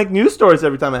 And they don't make news stories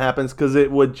every time it happens because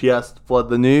it would just flood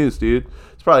the news, dude.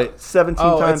 It's probably 17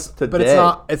 times today. But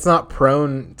it's not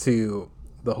prone to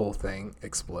the whole thing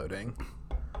exploding.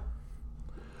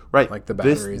 Right. Like the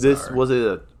batteries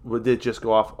would it just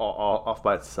go off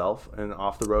by itself and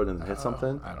off the road and hit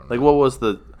something? I don't know. Like what was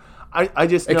the... I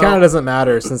just know. It kind of doesn't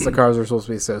matter since the cars are supposed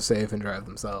to be so safe and drive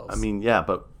themselves. I mean, yeah,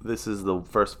 but this is the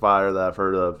first fire that I've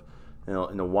heard of,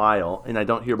 in a while, and I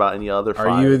don't hear about any other fire.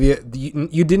 Are you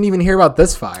you didn't even hear about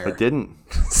this fire? I didn't.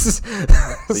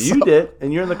 But you did,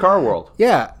 and you're in the car world.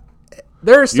 Yeah,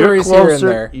 there are stories here and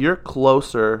there. You're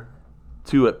closer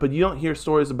to it, but you don't hear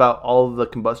stories about all of the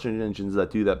combustion engines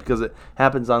that do that because it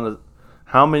happens on the.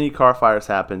 How many car fires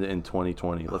happened in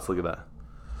 2020? Let's look at that.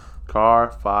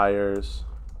 Car fires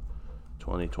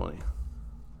 2020. How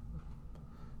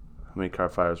many car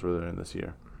fires were there in this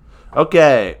year?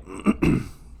 Okay.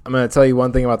 I'm going to tell you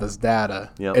one thing about this data.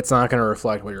 Yep. It's not going to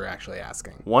reflect what you're actually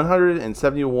asking.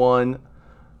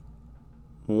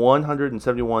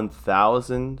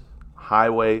 171,000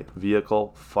 highway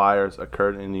vehicle fires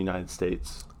occurred in the United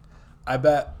States. I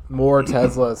bet more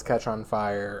Teslas catch on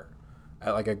fire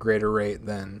at like a greater rate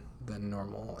than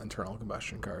normal internal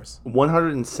combustion cars.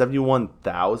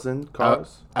 171,000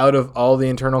 cars? Out of all the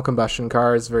internal combustion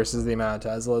cars versus the amount of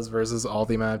Teslas versus all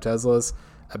the amount of Teslas,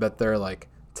 I bet they're like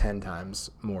 10 times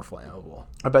more flammable.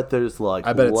 I bet there's like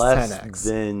I bet less it's 10x.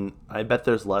 than I bet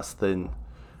there's less than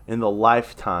in the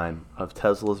lifetime of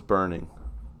Teslas burning.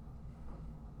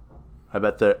 I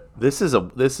bet this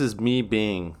is me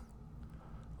being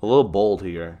a little bold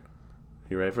here.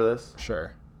 You ready for this?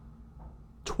 Sure.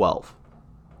 12.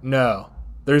 No,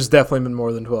 there's definitely been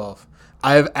more than 12.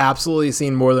 I have absolutely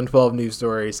seen more than 12 news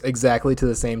stories exactly to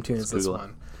the same tune as this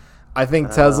one. I think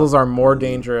Teslas are more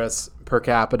dangerous per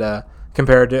capita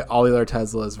compared to all the other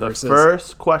Teslas versus... The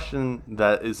first question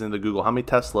that is in the Google, how many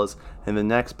Teslas? And the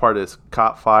next part is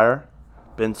caught fire,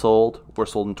 been sold, were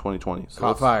sold in 2020. So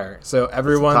caught fire. So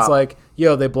everyone's like,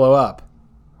 yo, they blow up.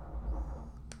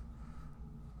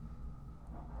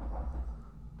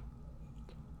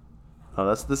 Oh,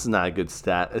 this is not a good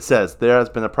stat. It says there has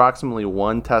been approximately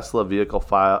one Tesla vehicle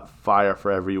fire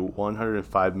for every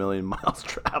 105 million miles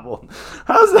traveled.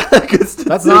 How's that a good statistic?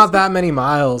 That's not that many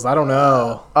miles. I don't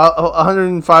know.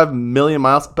 105 million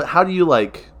miles. But how do you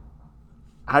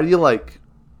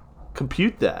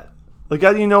compute that? Like,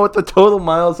 how do you know what the total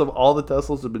miles of all the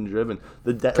Teslas have been driven?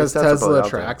 Because Tesla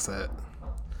tracks it.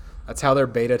 That's how they're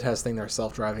beta testing their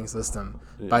self-driving system,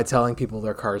 by telling people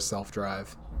their cars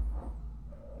self-drive.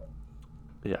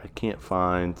 Yeah, I can't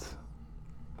find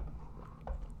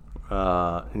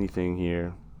anything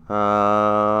here.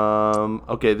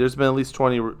 Okay, there's been at least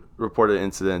 20 reported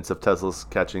incidents of Teslas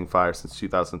catching fire since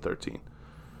 2013.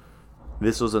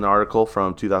 This was an article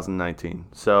from 2019.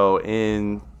 So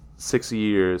in 6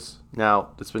 years, now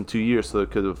it's been 2 years, so it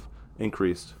could have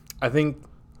increased. I think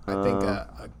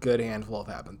a good handful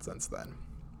have happened since then.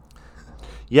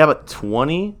 Yeah, but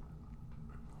 20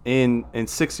 in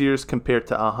 6 years compared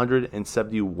to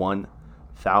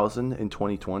 171,000 in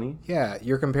 2020. Yeah,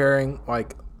 you're comparing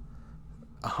like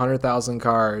 100,000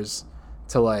 cars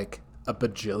to like a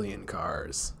bajillion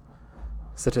cars.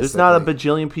 There's not a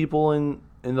bajillion people in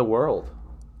the world.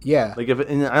 Yeah, like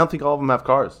and I don't think all of them have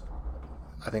cars.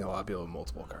 I think a lot of people have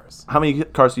multiple cars. How many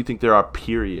cars do you think there are?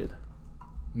 Period.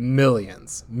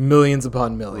 Millions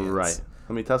upon millions. Right.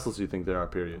 How many Teslas do you think there are?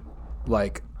 Period.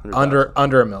 Like under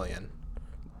a million.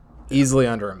 Easily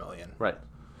under a million. Right.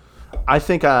 I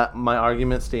think my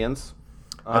argument stands.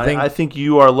 I think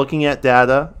you are looking at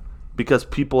data because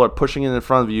people are pushing it in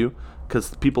front of you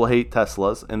because people hate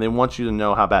Teslas and they want you to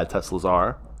know how bad Teslas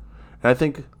are. And I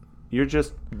think you're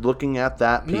just looking at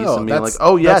that piece and being like,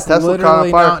 oh, yeah, Tesla caught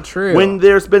on fire. Not true. When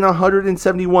there's been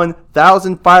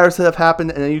 171,000 fires that have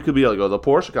happened, and then you could be like, oh, the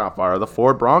Porsche caught on fire, or the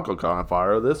Ford Bronco caught on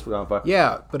fire, or this caught on fire.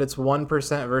 Yeah, but it's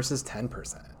 1% versus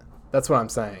 10%. That's what I'm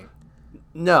saying.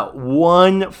 No,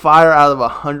 one fire out of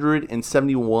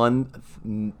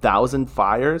 171,000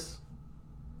 fires?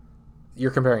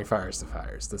 You're comparing fires to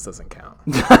fires. This doesn't count.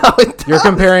 You're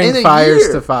comparing fires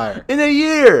to fire. In a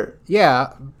year.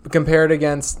 Yeah, compared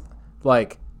against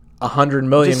like 100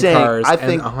 million cars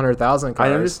and 100,000 cars.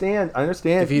 I understand.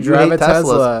 If you drive a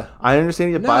Tesla, I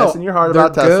understand you have bias in your heart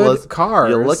about Teslas. Good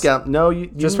cars. You look out. No, you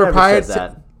just never said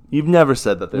that. You've never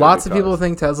said that. Lots of people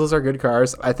think Teslas are good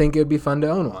cars. I think it'd be fun to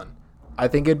own one. I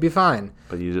think it'd be fine.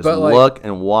 But you just look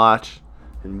and watch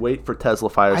and wait for Tesla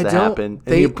fires to happen.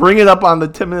 And you bring it up on the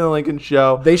Tim and Lincoln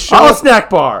show. They show a snack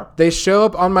bar. They show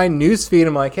up on my news feed.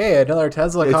 I'm like, hey, another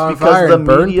Tesla caught on fire and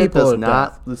burned people to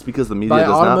death. It's because the media does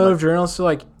not. Automotive journalists are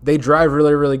like, they drive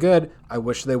really, really good. I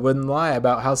wish they wouldn't lie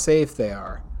about how safe they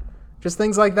are. Just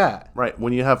things like that. Right.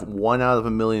 When you have 1 out of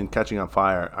a million catching on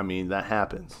fire, I mean, that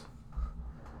happens.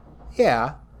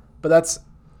 Yeah, but that's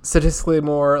statistically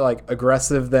more like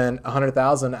aggressive than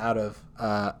 100,000 out of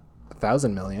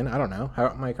 1,000 million. I don't know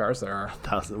how many cars there are.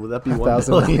 1,000? Would that be 1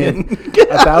 billion?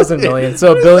 1,000 million.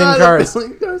 So a billion cars.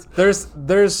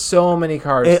 There's so many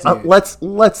cars.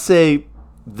 Let's say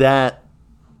that.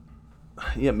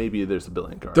 Yeah, maybe there's a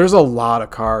billion cars. There's a lot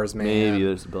of cars, man. Maybe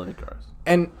there's a billion cars.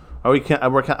 And are we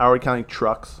counting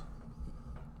trucks?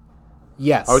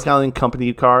 Yes. Are we counting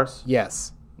company cars?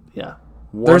 Yes. Yeah.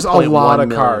 There's a lot of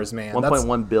cars, man.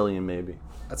 1.1 billion, maybe.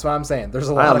 That's what I'm saying. There's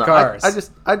a lot of cars.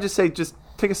 I just say, just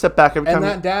take a step back every time. And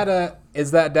that data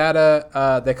Is that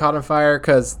data they caught on fire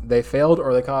because they failed,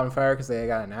 or they caught on fire because they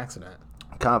got in an accident?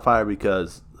 Caught on fire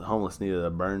because the homeless needed to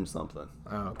burn something.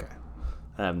 Oh, okay.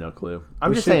 I have no clue.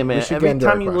 I'm just saying, man. Every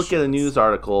time you look at a news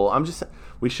article,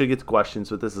 we should get to questions,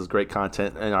 but this is great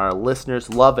content, and our listeners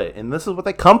love it. And this is what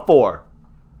they come for.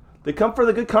 They come for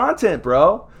the good content,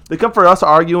 bro. They come for us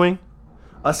arguing,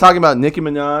 us talking about Nicki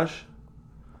Minaj.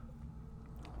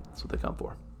 That's what they come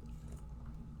for.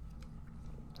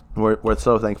 We're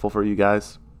so thankful for you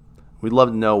guys. We'd love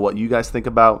to know what you guys think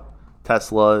about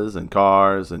Teslas and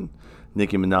cars and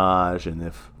Nicki Minaj, and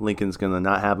if Lincoln's going to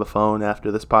not have a phone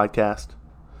after this podcast.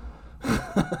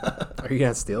 Are you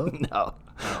going to steal it? No. Oh.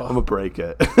 I'm going to break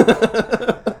it.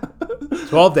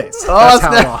 12 days. Oh, that's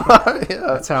how long. Yeah.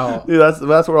 That's how. Dude,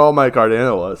 that's where all my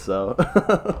Cardano was, so.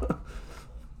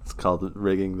 It's called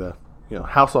rigging the,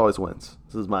 house always wins.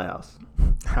 This is my house.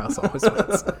 House always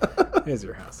wins. Here's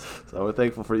your house. So we're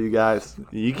thankful for you guys.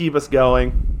 You keep us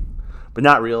going, but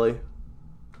not really.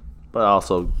 But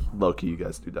also, low-key, you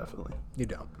guys do definitely. You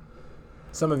don't.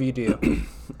 Some of you do.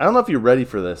 I don't know if you're ready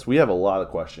for this. We have a lot of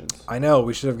questions. I know.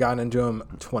 We should have gotten into them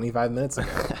 25 minutes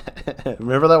ago.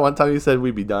 Remember that one time you said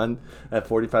we'd be done at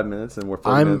 45 minutes and we're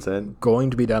 40 minutes in? I'm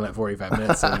going to be done at 45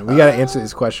 minutes. And we got to answer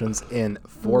these questions in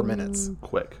 4 minutes.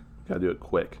 Quick. Got to do it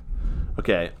quick.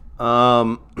 Okay.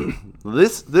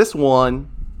 This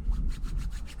one,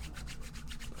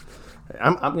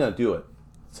 I'm going to do it.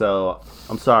 So,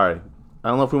 I'm sorry. I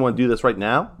don't know if we want to do this right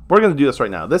now. We're going to do this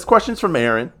right now. This question's from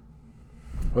Aaron.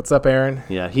 What's up, Aaron?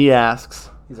 Yeah, he asks.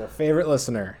 He's our favorite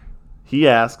listener. He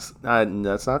asks.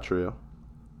 That's not true.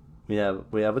 We have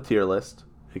a tier list.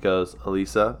 It goes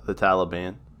Elisa, the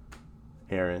Taliban,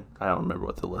 Aaron. I don't remember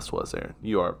what the list was, Aaron.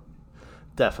 You are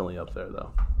definitely up there,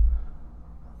 though.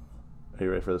 Are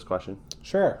you ready for this question?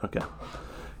 Sure. Okay.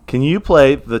 Can you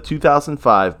play the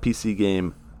 2005 PC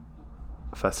game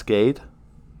Fascade?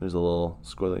 There's a little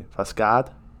squiggly. Fascade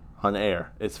on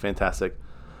air. It's fantastic.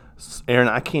 Aaron,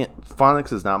 I can't.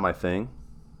 Phonics is not my thing.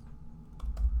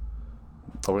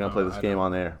 But we're going to play this game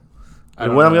on air.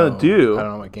 And what I'm going to do. I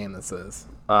don't know what game this is.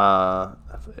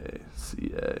 F-A-C-A-D-E.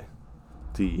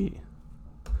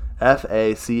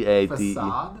 F-A-C-A-D-E.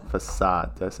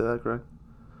 Facade. Did I say that correct?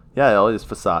 Yeah, it is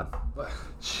Facade. What?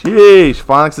 Sheesh.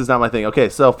 Phonics is not my thing. Okay,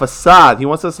 so Facade. He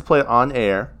wants us to play it on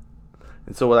air.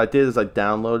 And so what I did is I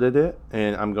downloaded it.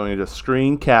 And I'm going to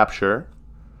screen capture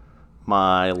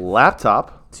my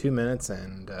laptop. 2 minutes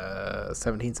and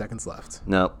 17 seconds left.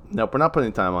 Nope. We're not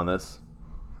putting time on this.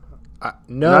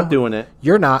 No. We're not doing it.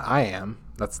 You're not. I am.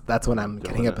 That's when I'm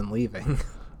getting up and leaving.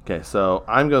 Okay, so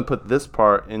I'm going to put this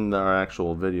part in our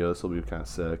actual video. This will be kind of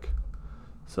sick.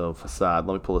 So, Facade.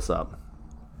 Let me pull this up.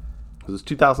 This is a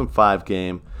 2005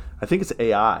 game. I think it's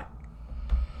AI.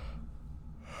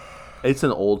 It's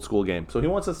an old school game. So he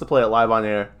wants us to play it live on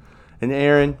air. And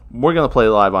Aaron, we're going to play it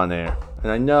live on air.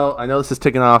 And I know this is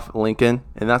ticking off Lincoln,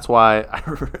 and that's why I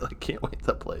really can't wait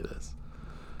to play this.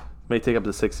 It may take up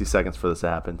to 60 seconds for this to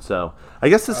happen. So I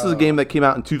guess this is a game that came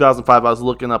out in 2005. I was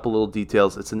looking up a little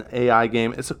details. It's an AI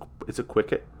game. It's a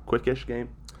quickish game.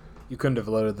 You couldn't have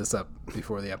loaded this up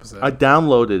before the episode. I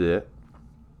downloaded it.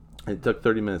 It took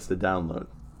 30 minutes to download.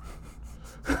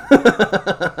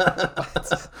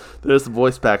 There's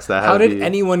voice packs that How did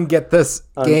anyone get this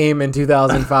game in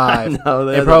 2005?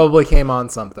 It probably came on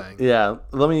something. Yeah,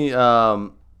 let me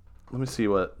see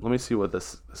what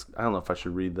this I don't know if I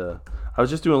should read the. I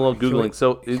was just doing a little googling.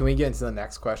 Can we get into the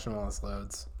next question while this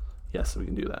loads? Yes, we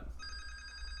can do that.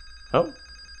 Oh,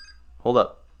 hold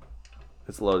up,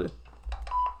 it's loaded.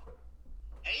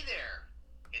 Hey there,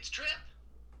 it's Trip.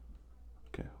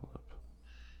 Okay, hold up.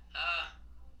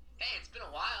 Hey, it's been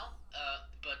a while,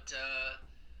 but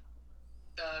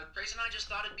Grace and I just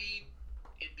thought it'd be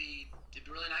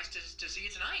really nice to see you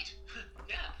tonight.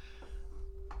 Yeah.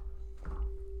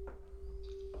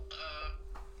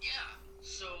 Yeah.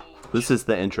 So. This is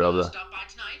the intro of the. Stop by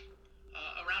tonight,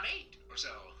 around 8 or so.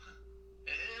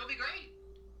 It'll be great.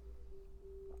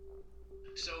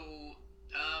 So,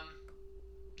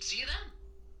 see you then.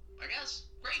 I guess.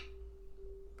 Great.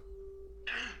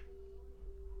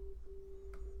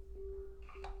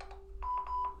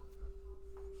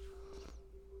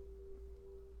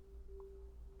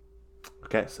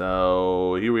 Okay,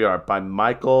 so here we are by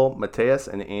Michael Mateus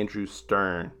and Andrew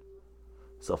Stern.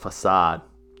 So Facade.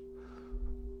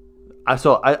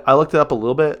 I looked it up a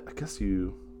little bit. I guess yeah.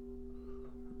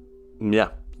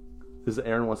 This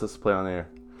Aaron wants us to play on air.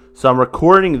 So I'm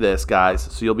recording this, guys,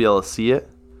 so you'll be able to see it.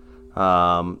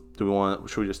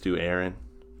 Should we just do Aaron?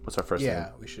 What's our first name?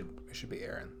 Yeah, we should be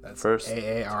Aaron. That's first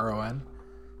Aaron.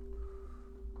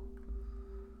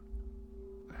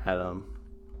 Adam.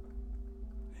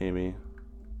 Amy.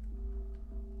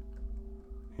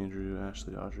 Andrew,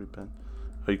 Ashley, Audrey, Ben.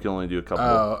 Oh, you can only do a couple.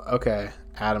 Oh, okay.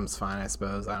 Adam's fine, I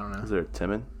suppose. I don't know. Is there a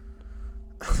Timon?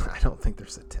 I don't think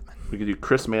there's a Timon. We could do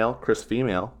Chris male, Chris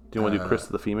female. Do you want to do Chris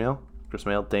the female? Chris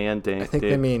male, Dan, I think Dave.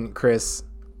 they mean Chris,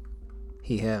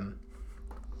 he, him.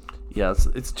 Yeah,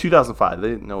 it's 2005. They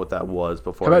didn't know what that was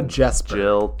before. How about Jesper?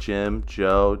 Jill, Jim,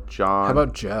 Joe, John. How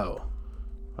about Joe?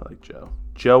 I like Joe.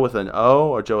 Joe with an O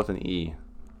or Joe with an E?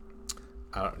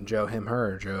 Joe, him,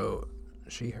 her. Joe,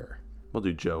 she, her. We'll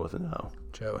do Joe with an O.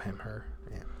 Joe, him, her.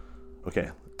 Yeah.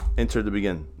 Okay. Enter to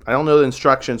begin. I don't know the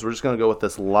instructions. We're just going to go with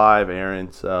this live,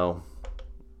 Aaron. So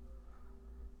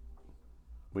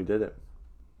we did it.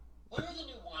 Where are the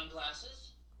new wine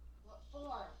glasses? What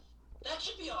for? That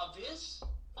should be obvious.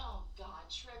 Oh, God,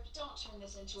 Trip, don't turn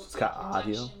this into a It's got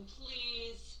audio. production,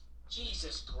 please.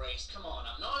 Jesus Grace, come on.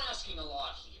 I'm not asking a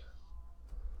lot here.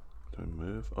 Do I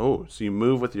move? Oh, so you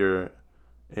move with your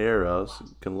arrows.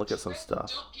 You can look at some Trip,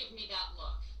 stuff. Don't give me that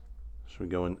look. Should we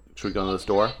go in? Should we go into this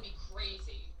door? Drive me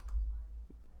crazy.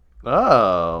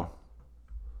 Oh.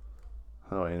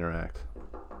 How do I interact?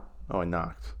 Oh, I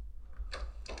knocked.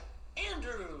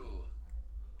 Andrew!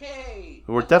 Hey!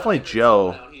 We're definitely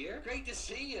Joe. Out here. Great to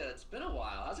see you. It's been a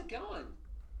while. How's it going?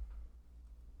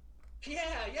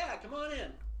 Yeah, come on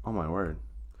in. Oh my word.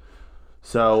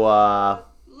 So,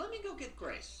 Let me go get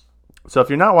Grace. so if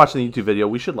you're not watching the YouTube video,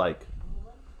 we should like,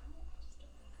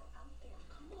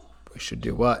 We should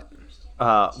do what?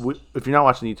 if you're not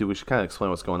watching YouTube, we should kind of explain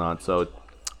what's going on. So,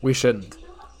 We shouldn't.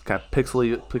 kind of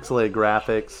pixelated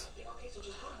graphics.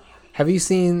 Have you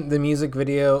seen the music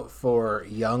video for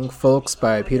Young Folks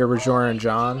by Peter Bajor and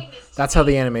John? That's how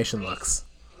the animation looks.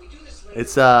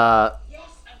 It's Yes, I'm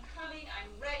coming.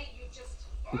 I'm ready. You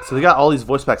just... so they got all these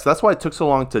voice packs. That's why it took so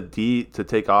long to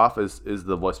take off. Is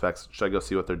the voice packs? Should I go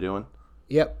see what they're doing?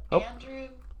 Yep. Oh. Andrew,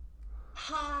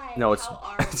 hi. No, it's how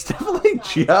are it's you? definitely God,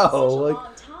 Joe. it's such a Like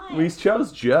long time. we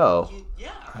chose Joe. Yeah,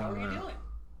 how are you doing?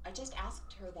 I just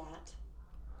asked her that.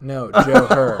 No, Joe,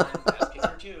 her. I'm asking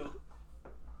her too.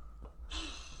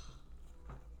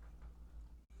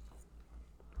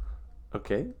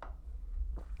 Okay.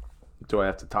 Do I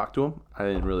have to talk to him? I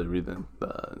didn't really read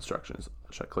the instructions.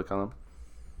 Should I click on them?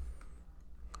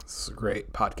 This is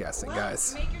great podcasting, Well,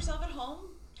 guys. make yourself at home.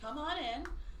 Come on in.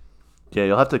 Yeah,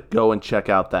 you'll have to go and check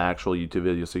out the actual YouTube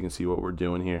video so you can see what we're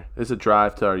doing here. There's a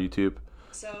drive to our YouTube.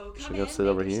 So Should come I go in, sit make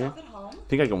over here? yourself at home. I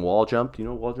think I can wall jump. Do you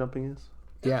know what wall jumping is?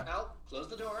 Yeah. Al, close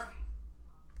the door.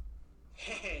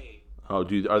 Hey, Oh,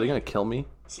 dude, are they going to kill me?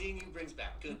 seeing you brings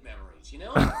back good memories, you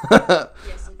know?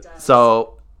 Yes, it does.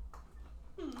 So,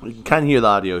 you can kind of hear the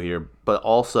audio here, but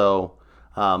also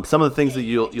some of the things that I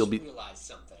you'll just be... realized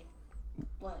something.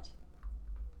 What?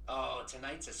 Oh,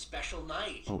 tonight's a special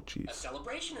night. Oh, A jeez.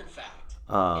 celebration, in fact.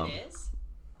 It is?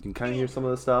 You can kind of hear some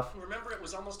of the stuff. Remember, it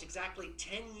was almost exactly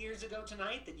 10 years ago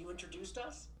tonight that you introduced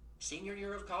us? Senior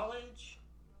year of college?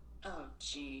 Oh,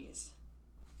 jeez.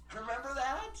 Remember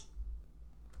that?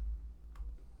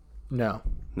 No.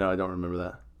 No, I don't remember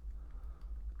that.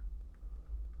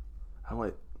 How do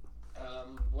I...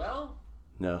 Well,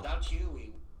 No. without you,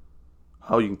 we...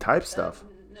 Oh, you can type stuff.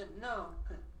 No.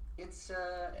 It's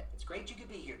great you could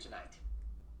be here tonight.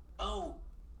 Oh,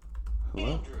 Hello?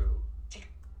 Andrew.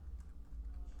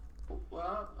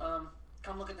 Well,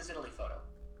 come look at this Italy photo.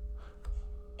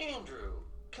 Andrew,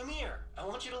 come here. I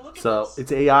want you to look at So, this.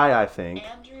 it's AI, I think.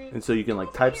 Andrew. And so you can like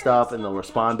over type here. stuff It's and they'll not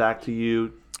respond the back to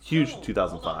you. Huge Oh,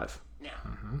 2005. Now,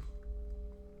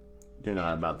 You're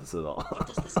not about this at all. what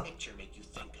does this picture make you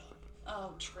think of?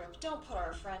 Oh, Trip, don't put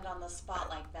our friend on the spot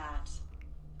like that.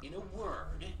 In a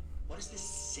word, what does this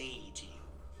say to you?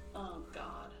 Oh,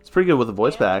 God. It's pretty good with the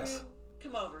voice packs. Andrew,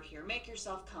 come over here. Make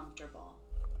yourself comfortable.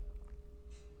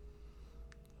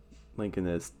 Lincoln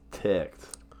is ticked.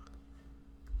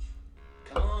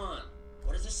 Come on.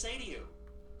 What does this say to you?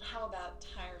 How about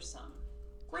tiresome?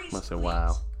 Grace, Must say, please.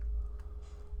 wow.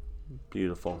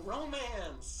 Beautiful.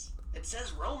 Romance. It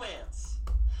says romance.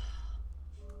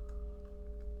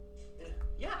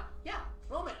 Yeah,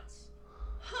 romance.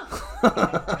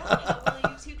 How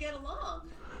will you two get along?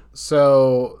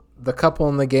 So the couple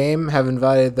in the game have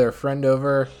invited their friend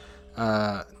over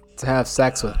to have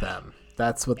sex with them.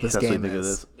 That's what this That's what game you think of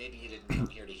is. Maybe you didn't come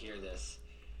here to hear this.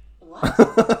 What?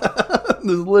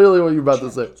 This is literally what you're about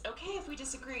to say. It's okay if we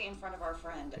disagree in front of our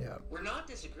friend. Yeah. We're not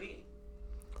disagreeing.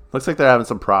 Looks like they're having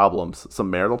some problems.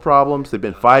 Some marital problems. They've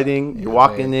been fighting. You're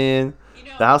walking in. You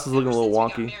know, The house is looking a ever little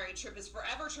since we wonky. got married, Trip is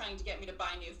forever trying to get me to buy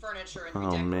new furniture and Oh,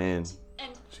 redecorate. man.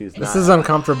 And She's This not. is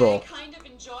uncomfortable. I kind of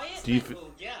enjoy it. Do you but- f-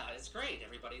 Well, yeah, it's great.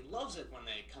 Everybody loves it when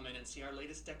they come in and see our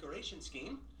latest decoration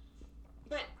scheme.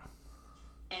 But,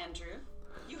 Andrew,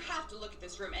 you have to look at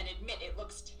this room and admit it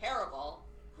looks terrible.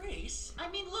 Grace, I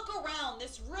mean, look around.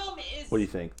 This room is... What do you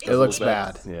think? It looks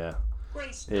bad. Yeah.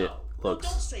 Grace, It no. looks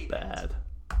Don't say bad.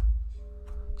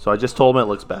 So I just told him it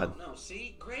looks bad. No,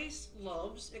 see, Grace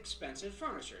loves expensive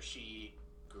furniture. She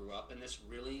grew up in this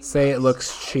really Say it nice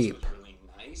looks house cheap. with really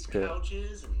nice Yeah.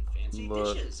 couches and fancy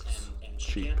Looks dishes, and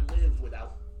she cheap. can't live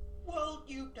without. Well,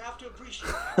 you have to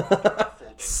appreciate how dreadful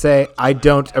they Say I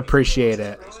don't appreciate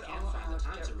it. Throw it all out,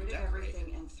 get rid of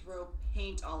everything, and throw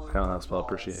paint all over I don't know how to the spell walls.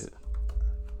 appreciate it.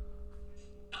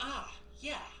 Ah,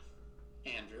 yeah,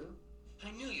 Andrew,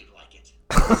 I knew you'd like it.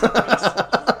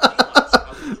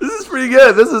 This is pretty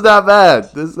good. This is not bad.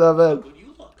 This is not bad. Good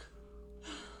you look.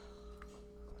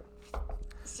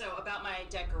 So, about my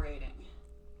decorating.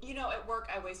 You know, at work,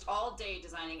 I waste all day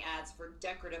designing ads for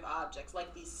decorative objects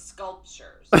like these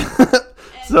sculptures. And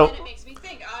So- then it makes me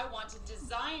think I want to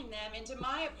design them into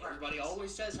my apartment. Everybody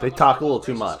always says how They much talk they a little love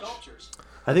too Grace's much. sculptures.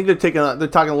 I think they're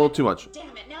talking a little too much.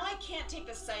 Damn it, now I can't take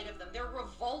the sight of them. They're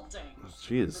revolting.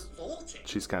 She is. Revolting.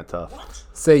 She's kind of tough. What?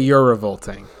 Say you're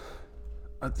revolting.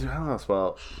 Dude, I don't know how to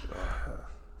spell.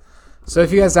 So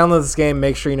if you guys download this game,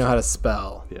 make sure you know how to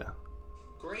spell. Yeah.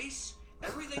 Grace,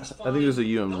 everything's fine. I think there's a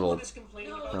U no enrolled. one is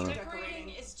complaining No, about decorating decorating.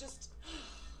 is just...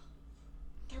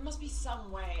 There must be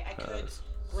some way I could...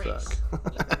 Grace.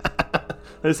 Suck.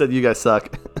 I said you guys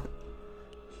suck.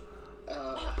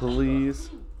 Please.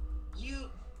 You,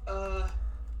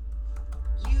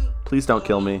 Please don't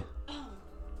kill me.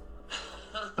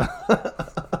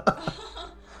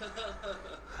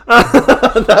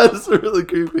 That's really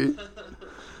creepy.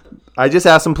 I just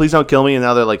asked them, please don't kill me, and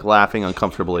now they're like laughing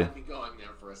uncomfortably. I'd be going there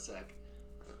for a sec.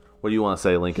 What do you want to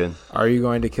say, Lincoln? Are you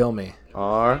going to kill me?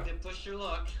 Are Did push your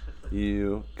luck.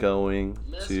 you going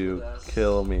Mess to with us.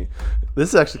 kill me? This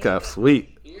is actually kind of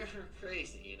sweet. You're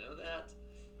crazy, you know that?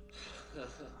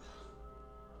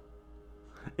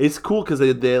 It's cool because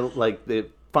they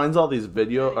finds all these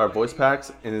video or voice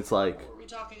packs, and it's like, What were we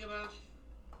talking about?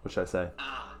 what should I say?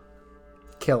 Ah,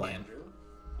 Killing. Andrew,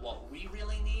 what we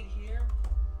really need here?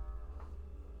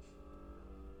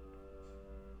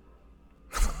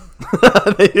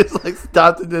 They just like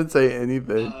stopped and didn't say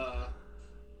anything.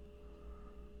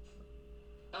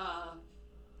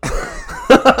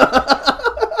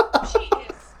 She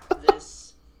is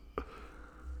this.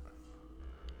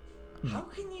 How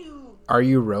can you? Are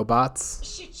you robots?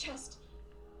 She just...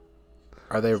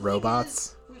 Are they The thing robots?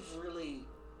 is, we've really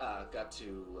got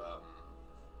to.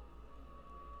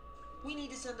 We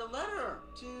need to send a letter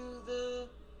to the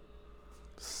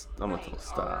I'm gonna tell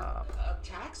stop. our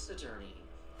tax attorney.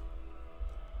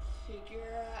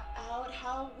 Figure out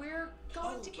how we're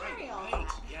going to carry all right,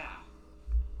 that. yeah.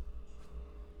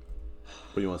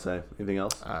 What do you want to say? Anything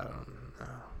else? I don't know.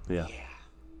 Yeah. Yeah.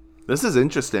 This is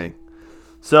interesting.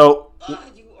 So You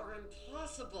are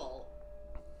impossible.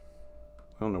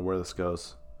 I don't know where this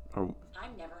goes. Or-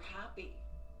 I'm never happy.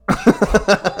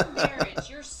 Whole marriage,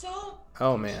 you're so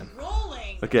Oh man.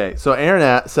 rolling. Okay, so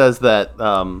Aaron says that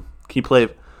can you play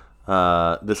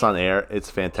this on air? It's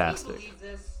Can you fantastic. believe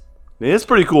this? It's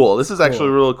pretty cool. This is actually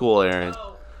Cool. really cool, Aaron.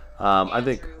 Oh, I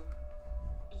think Andrew.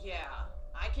 Yeah,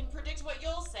 I can predict what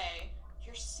you'll say.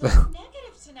 You're so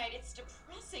negative tonight. It's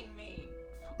depressing me.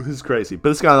 this is crazy, but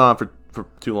it's gone on for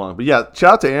too long. But yeah,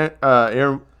 shout out to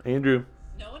Aaron, Andrew,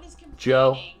 No one is complaining.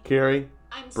 Joe, Carrie,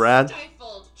 I'm Brad.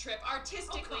 stifled, Trip.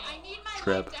 Artistically, I need my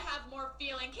Trip. life to have more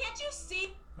feeling. Can't you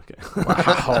see? Okay.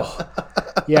 Wow.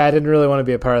 Yeah, I didn't really want to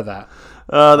be a part of that.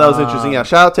 That was interesting. Yeah,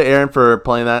 shout out to Aaron for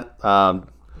playing that.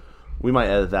 We might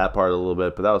edit that part a little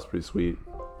bit, but that was pretty sweet.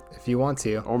 If you want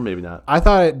to. Or maybe not. I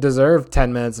thought it deserved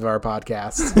 10 minutes of our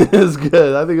podcast. It was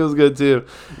good. I think it was good too.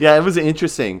 Yeah, it was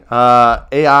interesting.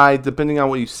 AI, depending on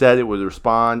what you said, it would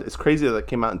respond. It's crazy that it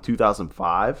came out in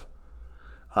 2005.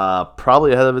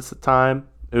 Probably ahead of its time.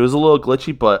 It was a little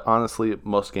glitchy, but honestly,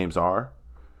 most games are.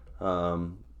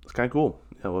 It's kind of cool.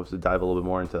 Yeah, we'll have to dive a little bit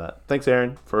more into that. Thanks,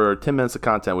 Aaron, for 10 minutes of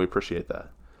content. We appreciate that.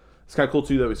 It's kind of cool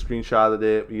too that we screenshotted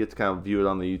it. We get to kind of view it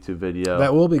on the YouTube video.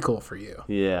 That will be cool for you.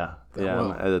 Yeah. I'm will.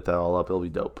 going to edit that all up. It'll be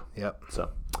dope. Yep. So,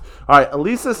 all right.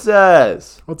 Elisa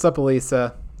says, What's up,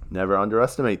 Elisa? never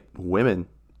underestimate women,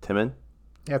 Timon.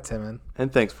 Yeah, Timon.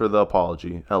 And thanks for the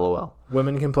apology. LOL.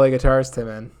 Women can play guitars,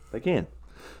 Timon. They can.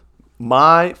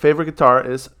 My favorite guitar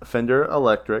is Fender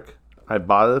Electric. I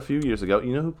bought it a few years ago.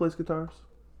 You know who plays guitars?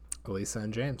 Elisa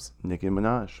and James. Nicki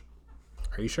Minaj.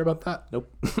 Are you sure about that? Nope.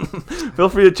 Feel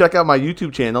free to check out my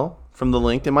YouTube channel from the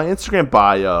link in my Instagram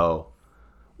bio.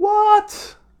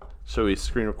 What? Should we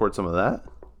screen record some of that?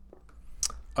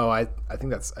 Oh, I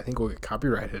think we'll get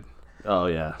copyrighted. Oh,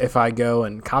 yeah. If I go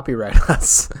and copyright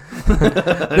us.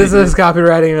 This is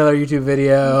copywriting another YouTube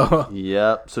video.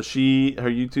 Yep. So her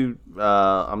YouTube,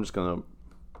 I'm just going to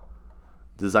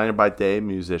Designer by day,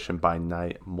 musician by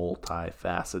night,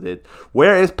 multifaceted.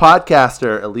 Where is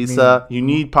podcaster, Elisa? You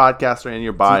need podcaster in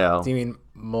your bio. Do you mean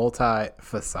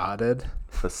multi-facetted?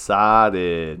 Facade,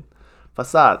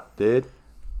 dude.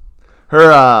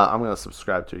 Her, I'm gonna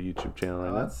subscribe to her YouTube channel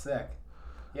right now. That's sick.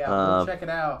 Yeah, we'll check it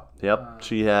out. Yep,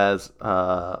 she has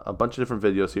a bunch of different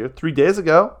videos here. 3 days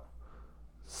ago,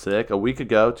 sick. A week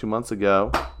ago, 2 months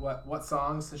ago. What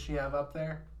songs does she have up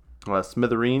there?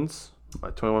 Smithereens by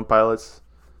 21 Pilots.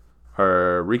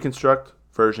 Her Reconstruct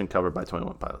version covered by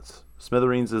 21 Pilots.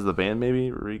 Smithereens is the band,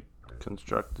 maybe.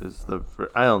 Reconstruct is the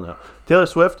I don't know. Taylor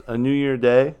Swift, a New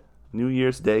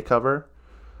Year's Day cover.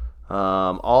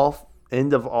 All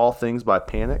End of All Things by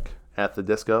Panic at the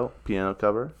Disco piano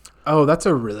cover. Oh, that's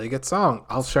a really good song.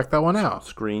 I'll check that one out.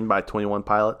 Screen by 21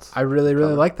 Pilots. I really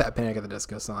like that Panic at the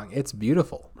Disco song. It's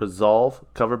beautiful. Resolve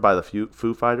covered by the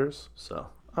Foo Fighters. So,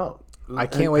 I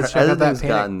can't wait to check out that editing's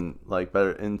Panic. gotten like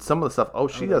better, and some of the stuff. Oh,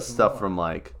 she does stuff from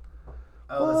like.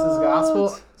 Oh, this is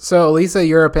gospel. So, Lisa,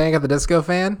 you're a Panic at the Disco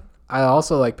fan? I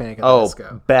also like Panic at the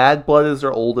Disco. Bad Blood is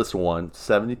her oldest one.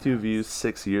 72 views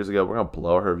 6 years ago. We're gonna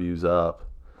blow her views up.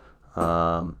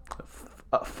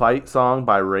 A Fight Song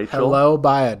by Rachel. Hello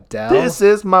by Adele. This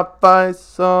is my fight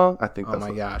song. I think. Oh That's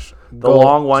my gosh. The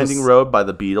Long Winding Road by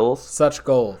the Beatles. Such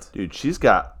gold. Dude, she's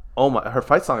got her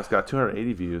Fight Song's got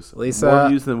 280 views. Lisa, more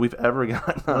views than we've ever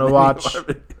gotten. I'm gonna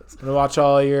watch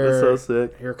all your so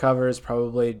sick. Your covers.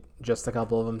 Probably just a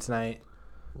couple of them tonight.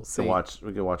 We'll see.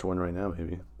 We can watch one right now,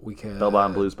 maybe. We could. Bell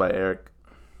Bottom Blues by Eric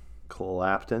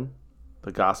Clapton.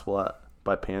 The Gospel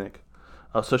by Panic.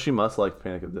 Oh, so she must like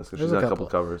Panic at the Disco. She's got a couple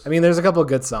covers. I mean, there's a couple of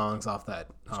good songs off that.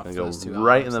 Off gonna those go two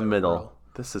right in albums the that middle. were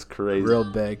This is crazy. real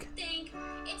big.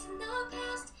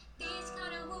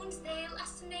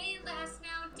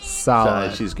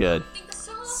 Solid. She's good.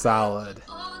 Solid.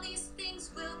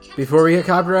 Before we get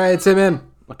copyrighted, Tim in.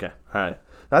 Okay, all right.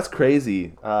 That's crazy.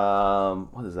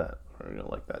 What is that? We're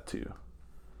gonna like that too.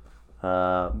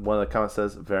 One of the comments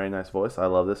says, "Very nice voice. I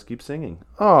love this. Keep singing."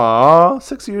 Aw,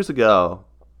 6 years ago.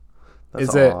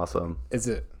 That's awesome. Is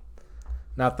it?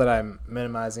 Not that I'm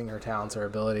minimizing her talents or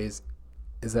abilities.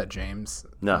 Is that James?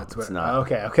 No, it's not.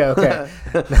 Okay.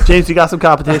 James, you got some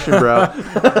competition, bro.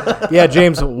 Yeah,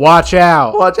 James, watch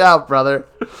out. Watch out, brother.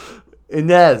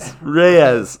 Inez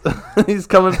Reyes. He's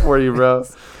coming for you, bro.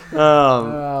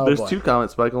 There's 2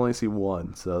 comments, but I can only see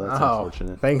 1, so that's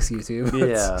unfortunate. Thanks, YouTube.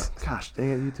 Yeah. Gosh,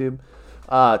 dang it, YouTube.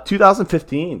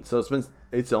 2015. So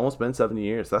it's almost been 7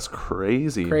 years. That's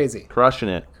crazy. Crushing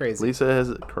it. Crazy. Lisa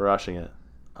is crushing it.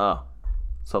 Oh,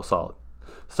 so solid.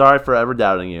 Sorry for ever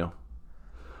doubting you.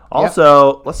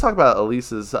 Also, let's talk about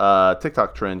Elisa's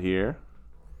TikTok trend here.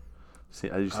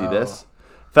 Did you see this?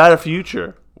 Fatter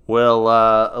Future. Will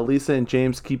Elisa and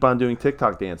James keep on doing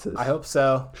TikTok dances? I hope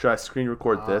so. Should I screen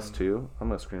record this too? I'm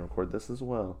going to screen record this as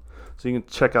well. So you can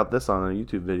check out this on a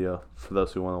YouTube video for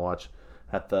those who want to watch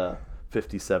at the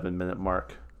 57-minute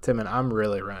mark. Tim, and I'm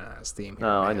really running out of steam here.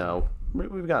 No, I know.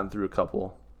 We've gotten through a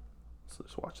couple. So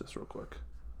just watch this real quick.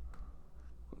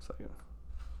 1 second.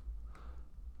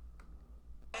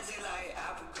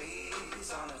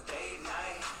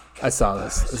 I saw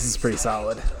this. This is pretty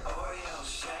solid.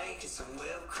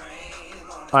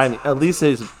 I mean, Elisa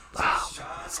is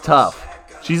it's tough.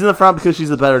 She's in the front because she's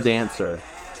a better dancer.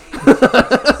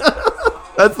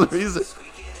 That's the reason.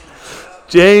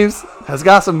 James has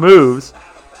got some moves,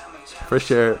 for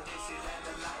sure.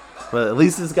 But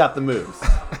Elisa's got the moves.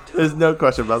 There's no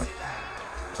question about it.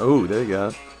 Oh, there you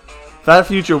go. Fat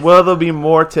Future, will there be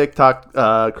more TikTok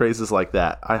crazes like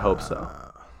that? I hope so.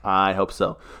 I hope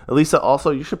so. Elisa, also,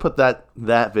 you should put that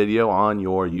video on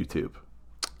your YouTube.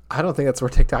 I don't think that's where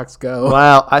TikToks go.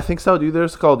 Well, I think so, dude.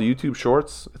 There's called YouTube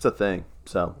Shorts. It's a thing.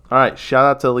 So, all right. Shout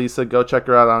out to Elisa. Go check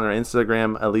her out on her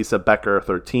Instagram, Elisa Becker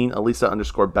 13.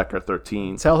 Elisa_Becker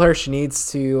 13. Tell her she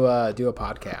needs to do a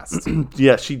podcast.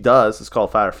 Yeah, she does. It's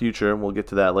called Fatter Future, and we'll get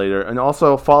to that later. And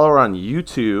also follow her on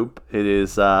YouTube. It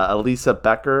is Elisa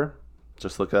Becker.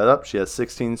 Just look that up. She has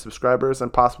 16 subscribers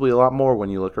and possibly a lot more when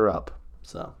you look her up.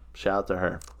 So, shout out to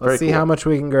her. Let's see how much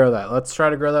we can grow that. Let's try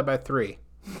to grow that by 3.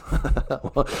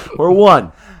 Or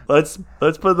 1. Let's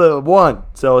put the 1.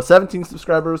 So 17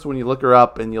 subscribers when you look her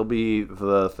up, and you'll be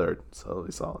the 3rd. So it'll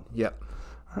be solid. Yep.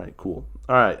 All right, cool.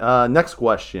 All right, next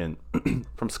question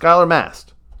from Skylar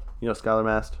Mast. You know Skylar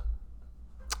Mast?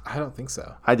 I don't think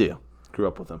so. I do. Grew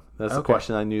up with him. That's a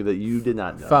question I knew that you did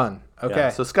not know. Fun. Okay. Yeah,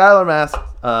 so Skylar Mast.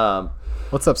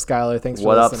 What's up, Skylar? Thanks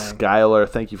for listening. What up, Skylar?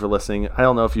 Thank you for listening. I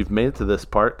don't know if you've made it to this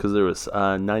part because there was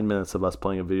 9 minutes of us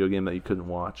playing a video game that you couldn't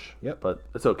watch. Yep. But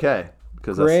it's okay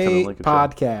because Great that's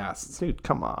podcast. Dude,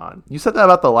 come on. You said that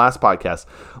about the last podcast.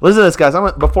 Listen to this, guys.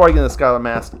 Before I get into Skylar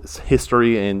Mask's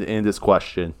history and this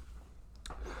question,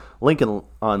 Lincoln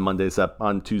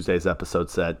on Tuesday's episode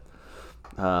said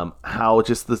how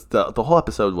just the whole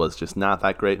episode was just not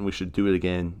that great, and we should do it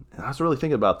again. And I was really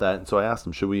thinking about that, and so I asked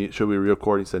him, should we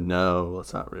re-record? He said, no,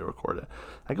 let's not re-record it.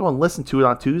 I go and listen to it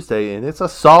on Tuesday, and it's a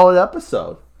solid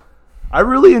episode. I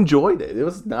really enjoyed it. It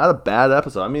was not a bad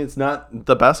episode. I mean, it's not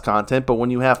the best content, but when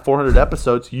you have 400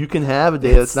 episodes, you can have a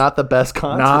day that's not the best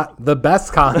content. Not the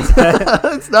best content.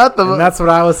 It's not the. And that's what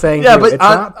I was saying. Yeah, too. but it's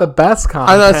not the best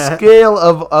content. On a scale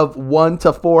of 1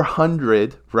 to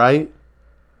 400, right?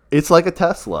 It's like a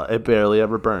Tesla. It barely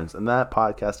ever burns, and that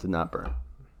podcast did not burn.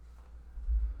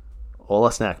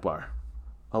 Ola Snack Bar,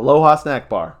 Aloha Snack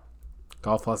Bar,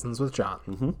 Golf Lessons with John.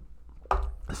 Mm-hmm.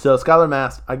 So Skylar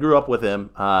Mask, I grew up with him.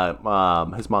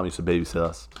 His mom used to babysit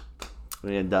us,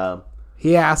 and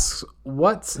he asks,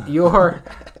 "What's your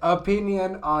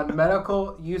opinion on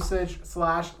medical usage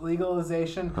 /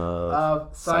 legalization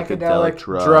of psychedelic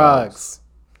drugs?"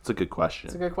 It's a good question.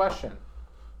 It's a good question.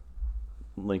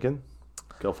 Lincoln,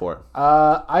 go for it.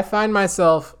 I find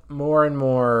myself more and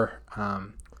more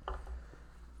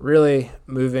really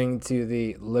moving to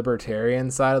the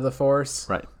libertarian side of the force.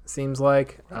 Right. Seems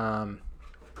like.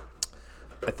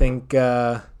 I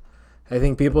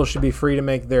think people should be free to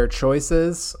make their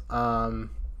choices,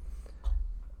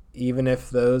 even if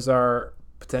those are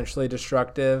potentially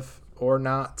destructive or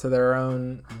not to their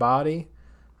own body.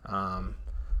 And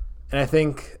I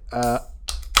think a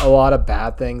lot of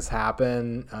bad things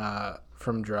happen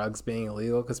from drugs being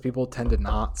illegal because people tend to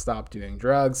not stop doing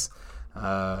drugs.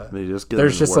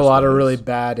 There's just a lot of really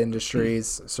bad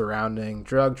industries surrounding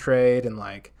drug trade and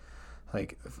like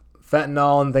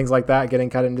fentanyl and things like that getting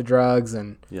cut into drugs,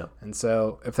 and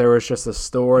so if there was just a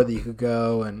store that you could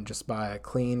go and just buy a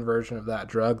clean version of that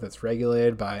drug that's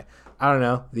regulated by, I don't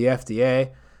know, the FDA,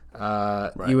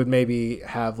 you would maybe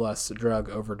have less drug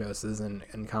overdoses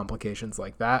and complications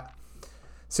like that.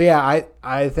 So yeah,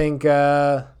 I think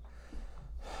I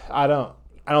don't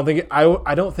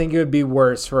think it would be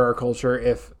worse for our culture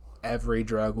if every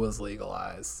drug was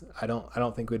legalized. I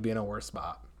don't think we'd be in a worse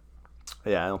spot.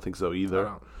 Yeah, I don't think so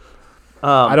either.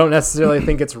 I don't necessarily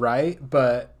think it's right,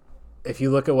 but if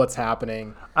you look at what's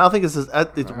happening, I don't think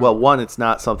it's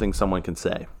not something someone can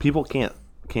say. People can't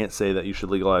say that you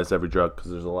should legalize every drug because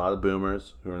there's a lot of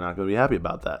boomers who are not going to be happy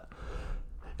about that.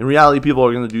 In reality, people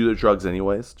are going to do their drugs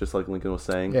anyways, just like Lincoln was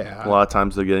saying. Yeah. A lot of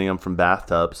times they're getting them from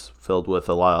bathtubs filled with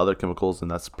a lot of other chemicals, and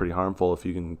that's pretty harmful if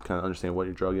you can kind of understand what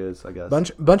your drug is, I guess.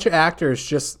 Bunch of actors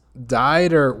just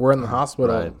died or were in the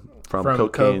hospital right. from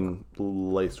cocaine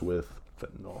laced with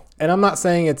fentanyl. And I'm not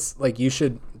saying it's like you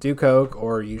should do coke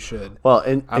or you should. Well,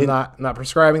 I'm not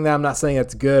prescribing that. I'm not saying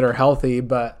it's good or healthy,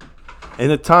 but in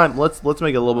a time, let's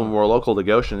make it a little bit more local to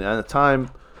Goshen. At a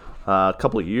time, a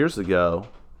couple of years ago,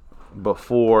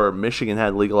 before Michigan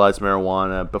had legalized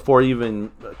marijuana, before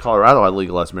even Colorado had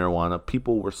legalized marijuana,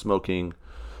 people were smoking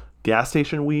gas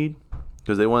station weed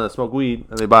because they wanted to smoke weed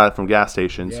and they buy it from gas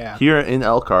stations. Yeah. Here in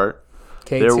Elkhart,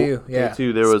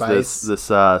 K2, there was Spice.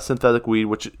 this synthetic weed,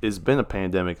 which has been a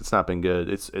pandemic. It's not been good.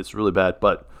 It's really bad.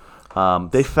 But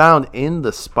they found in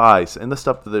the spice and the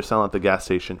stuff that they're selling at the gas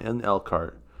station in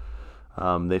Elkhart,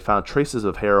 they found traces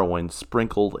of heroin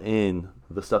sprinkled in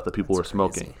the stuff that people were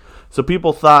smoking. So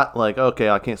people thought, like, okay,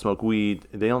 I can't smoke weed.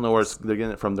 They don't know where they're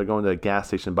getting it from. They're going to a gas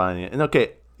station buying it. And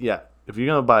okay, yeah, if you're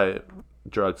going to buy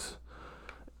drugs,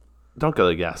 don't go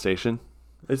to the gas station.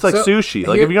 It's like sushi.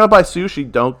 Like, if you're going to buy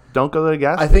sushi, don't go to the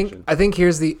gas station. I think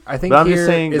here's the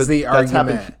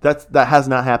argument. That has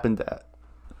not happened.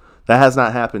 That has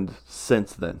not happened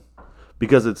since then.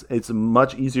 Because it's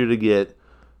much easier to get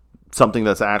something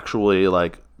that's actually,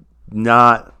 like,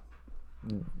 not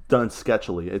done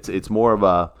sketchily. It's more of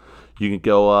a, you can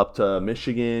go up to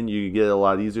Michigan, you can get it a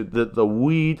lot easier. The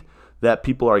weed that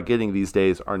people are getting these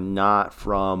days are not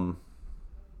from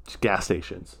gas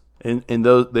stations. And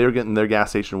those, they're getting their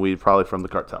gas station weed probably from the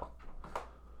cartel.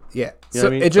 Yeah. You know what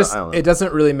I mean? It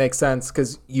doesn't really make sense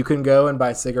because you can go and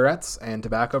buy cigarettes and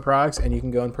tobacco products and you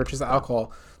can go and purchase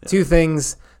alcohol. Yeah. Two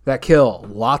things that kill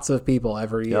lots of people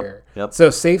every year. Yep. So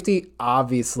safety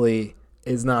obviously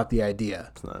is not the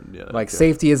idea. It's not,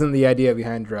 safety isn't the idea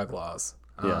behind drug laws.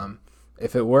 Yeah.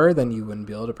 If it were, then you wouldn't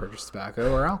be able to purchase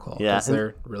tobacco or alcohol because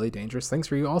they're really dangerous things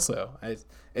for you also. It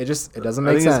doesn't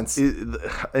make sense. And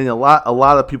a lot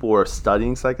of people were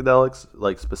studying psychedelics,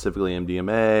 like specifically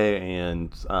MDMA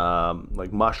and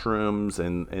like mushrooms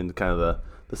and kind of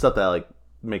the stuff that like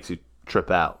makes you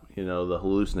trip out, the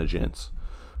hallucinogens,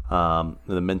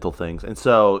 the mental things. And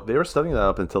so they were studying that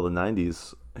up until the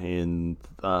 90s, and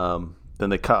then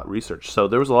they cut research. So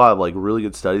there was a lot of like really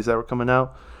good studies that were coming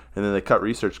out, and then they cut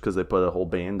research because they put a whole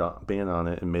ban on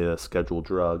it and made it a scheduled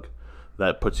drug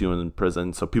that puts you in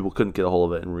prison. So people couldn't get a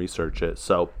hold of it and research it.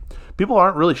 So people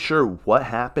aren't really sure what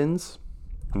happens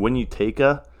when you take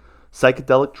a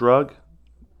psychedelic drug,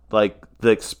 like the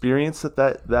experience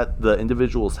that the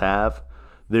individuals have.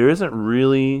 There isn't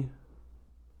really,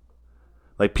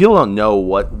 like, people don't know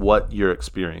what you're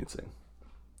experiencing.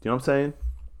 You know what I'm saying?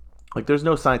 Like, there's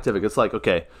no scientific. It's like,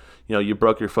 okay, you know, you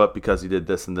broke your foot because you did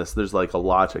this and this. There's like a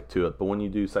logic to it. But when you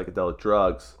do psychedelic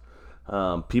drugs,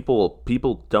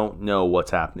 people don't know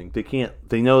what's happening.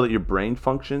 They know that your brain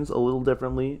functions a little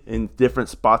differently, in different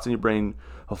spots in your brain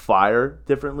fire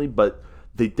differently, but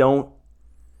they don't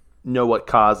know what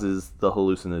causes the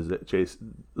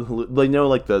hallucination. They know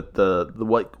like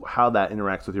the how that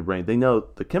interacts with your brain. They know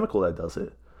the chemical that does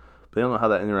it, but they don't know how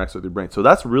that interacts with your brain. So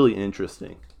that's really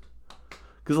interesting.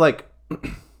 Because like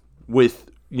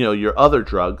with, you know, your other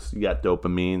drugs, you got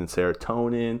dopamine and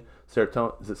serotonin.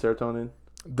 Is it serotonin?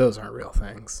 Those aren't real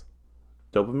things.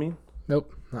 Dopamine?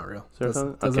 Nope, not real.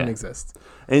 Serotonin? Doesn't Okay. exist.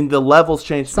 And the levels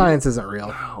change. Science isn't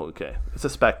real. Oh, okay. It's a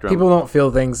spectrum. People don't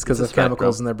feel things because It's of a spectrum.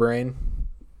 chemicals in their brain.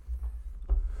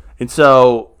 And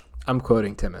so, I'm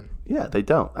quoting Timon. yeah, they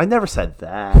don't. I never said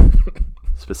that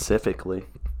specifically.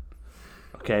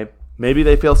 Okay. Maybe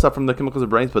they feel stuff from the chemicals of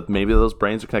brains, but maybe those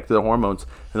brains are connected to hormones,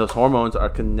 and those hormones are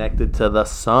connected to the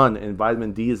sun, and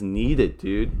vitamin D is needed,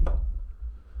 dude.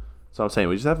 So I'm saying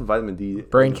we just have vitamin D.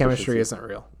 Brain chemistry isn't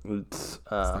real. It's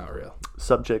It's not real.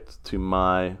 subject to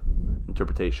my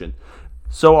interpretation.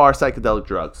 So are psychedelic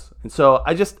drugs. And so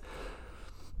I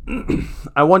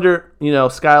wonder, you know,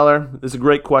 Skylar, this is a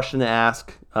great question to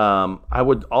ask. I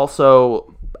would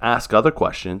also ask other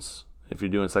questions. If you're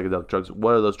doing psychedelic drugs,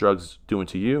 what are those drugs doing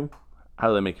to you? How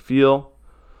do they make you feel?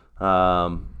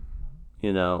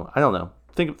 You know, I don't know.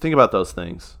 Think about those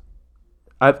things.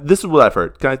 This is what I've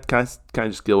heard. Can I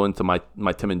just go into my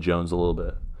Tim and Jones a little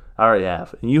bit? I already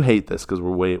have. And you hate this because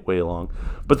we're way along.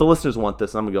 But the listeners want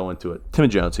this, and I'm going to go into it. Tim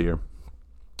and Jones here.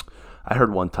 I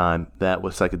heard one time that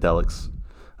with psychedelics,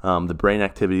 the brain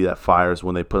activity that fires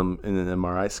when they put them in an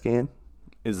MRI scan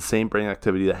is the same brain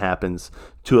activity that happens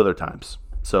 2 other times.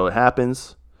 So it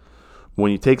happens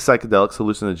when you take psychedelics,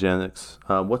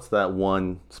 hallucinogenics. What's that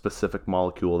one specific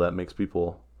molecule that makes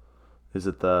people? Is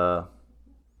it in the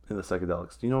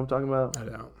psychedelics? Do you know what I'm talking about? I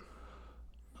don't.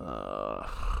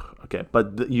 Okay,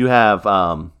 but you have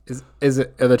Are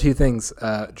the two things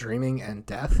dreaming and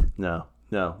death? no.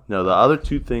 The other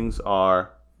 2 things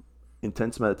are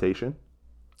intense meditation.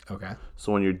 Okay.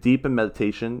 So when you're deep in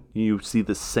meditation, you see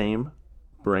the same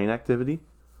brain activity.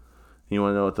 You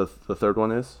want to know what the third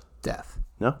one is? Death.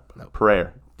 No? Nope.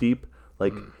 Prayer. Deep,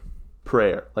 like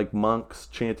prayer. Like monks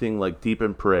chanting, like deep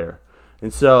in prayer.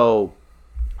 And so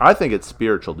I think it's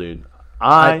spiritual, dude.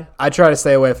 I try to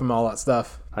stay away from all that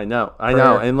stuff. I know.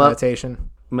 Prayer, And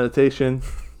meditation,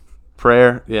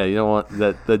 prayer. Yeah, you don't want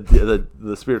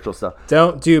the spiritual stuff.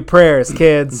 Don't do prayers,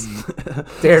 kids.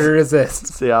 Dare to resist.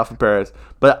 Stay off of prayers.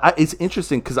 But it's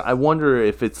interesting because I wonder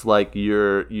if it's like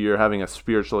you're having a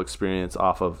spiritual experience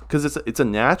off of, because it's a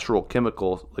natural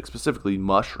chemical, like specifically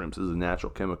mushrooms is a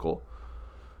natural chemical.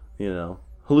 You know,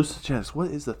 hallucinogens.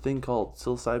 What is the thing called?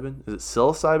 Psilocybin? Is it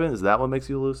psilocybin? Is that what makes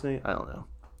you hallucinate? I don't know.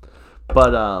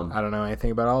 But I don't know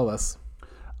anything about all this.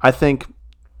 I think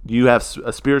you have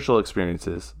spiritual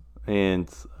experiences, and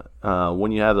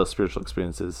when you have those spiritual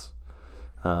experiences,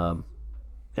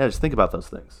 just think about those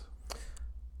things.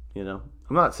 You know,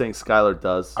 I'm not saying Skylar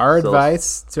does. Our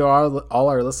advice to all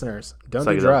our listeners: don't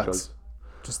do drugs.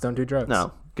 Just don't do drugs.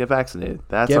 No, get vaccinated.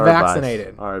 That's Get our vaccinated.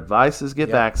 advice. Our advice is get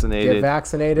vaccinated. Get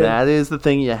vaccinated. That is the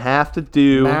thing you have to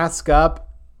do. Mask up.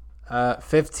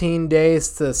 15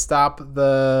 days to start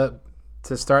the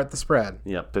spread.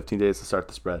 Yep, 15 days to start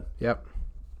the spread. Yep.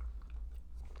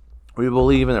 We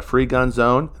believe in a free gun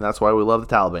zone, and that's why we love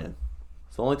the Taliban.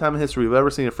 It's the only time in history we've ever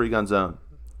seen a free gun zone.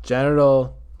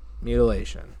 Genital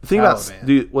mutilation. The thing about,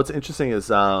 dude, what's interesting is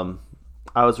I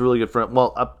was a really good friend.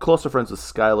 Well, I'm closer friends with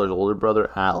Skylar's older brother,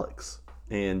 Alex.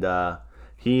 And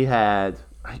he had,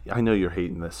 I know you're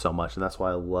hating this so much, and that's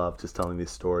why I love just telling these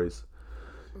stories.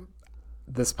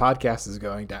 This podcast is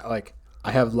going down. Like,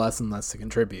 I have less and less to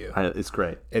contribute. It's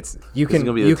great. You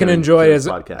can enjoy it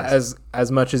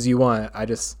as much as you want. I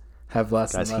just have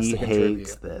less Guys, and less to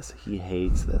contribute. He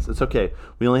hates this. It's okay.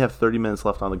 We only have 30 minutes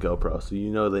left on the GoPro, so you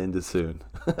know the end is soon.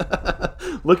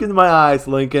 Look into my eyes,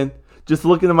 Lincoln. Just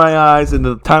look into my eyes, and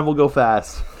the time will go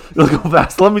fast. It'll go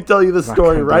fast. Let me tell you the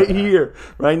story right here,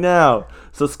 right now.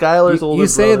 So Skylar's older You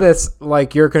say brother. this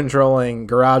like you're controlling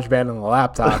GarageBand on the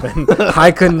laptop, and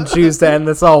I couldn't choose to end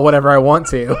this all whenever I want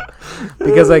to,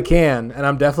 because I can, and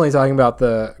I'm definitely talking about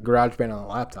the GarageBand on the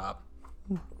laptop.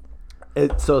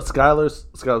 So Skylar's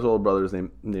older brother is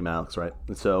named Alex, right?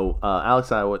 And so Alex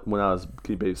and I, when I was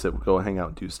kid babysit, would go hang out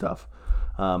and do stuff.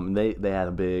 They had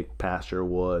a big pasture,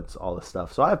 woods, all this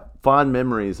stuff. So I have fond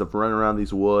memories of running around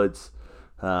these woods.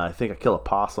 I think I killed a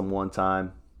possum one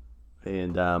time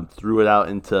and threw it out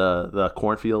into the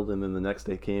cornfield, and then the next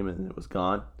day came and it was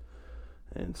gone.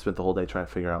 And spent the whole day trying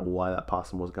to figure out why that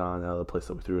possum was gone out of the place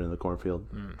that we threw it in the cornfield.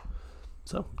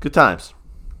 So good times.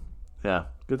 Yeah,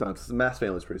 good times. The Mass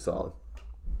family is pretty solid.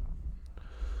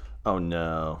 Oh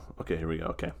no. Okay, here we go.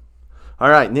 Okay. All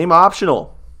right, name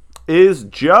optional is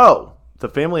Joe, the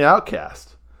family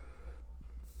outcast.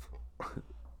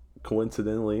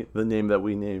 Coincidentally, the name that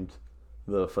we named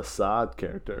the facade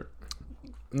character.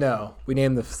 No, we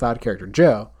named the facade character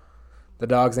Joe. The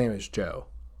dog's name is Joe.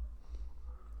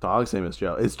 Dog's name is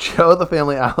Joe. Is Joe the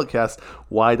family outcast?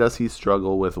 Why does he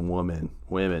struggle with women?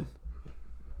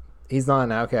 He's not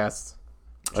an outcast.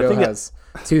 Joe has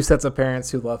two sets of parents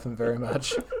who love him very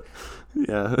much.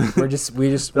 Yeah. We just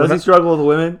Does he struggle with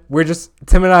women?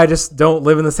 Tim and I just don't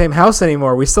live in the same house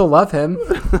anymore. We still love him.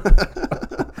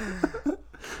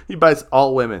 He bites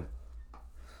all women.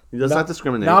 He does not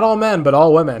discriminate. Not all men, but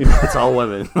all women. It's all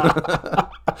women.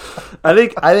 I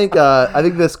think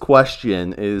this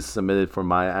question is submitted from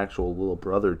my actual little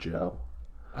brother Joe.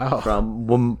 Oh.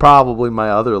 From probably my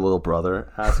other little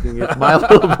brother, asking if my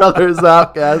little brother is the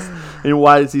outcast and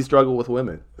why does he struggle with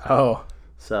women. Oh.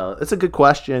 So it's a good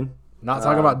question. Not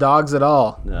talking about dogs at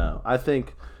all. No, I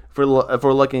think if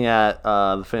we're looking at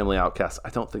the family outcast, I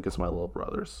don't think it's my little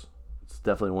brothers. It's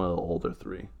definitely one of the older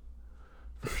three,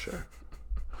 for sure.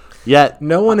 Yet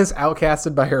no one is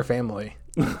outcasted by her family.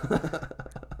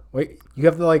 Wait, you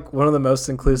have one of the most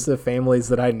inclusive families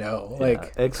that I know.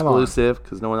 Exclusive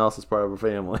because no one else is part of a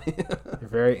family. You're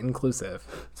very inclusive.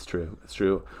 It's true.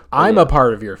 But I'm a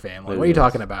part of your family. What are you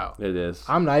talking about? It is.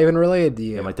 I'm not even related to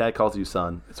you. Yeah, my dad calls you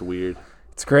son. It's weird.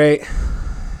 It's great.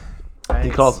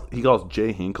 Thanks. He calls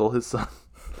Jay Hinkle his son.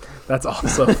 That's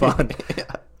also fun.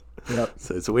 Yeah. Yep.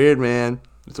 So it's weird, man.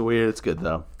 It's weird. It's good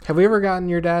though. Have we ever gotten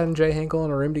your dad and Jay Hinkle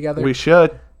in a room together? We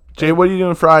should. Jay, what are you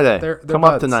doing Friday? They're Come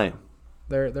buds. up tonight.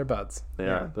 They're buds. They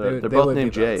Yeah, are. They're they both would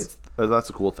named be Jay. buds. That's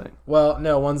a cool thing. Well,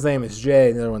 no, one's name is Jay,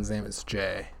 and the other one's name is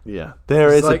Jay. Yeah,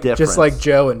 there is a difference. Just like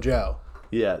Joe and Joe.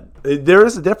 Yeah, there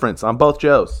is a difference on both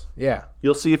Joes. Yeah.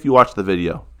 You'll see if you watch the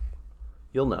video.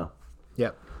 You'll know.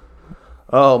 Yep.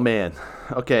 Oh, man.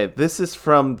 Okay, this is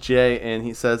from Jay, and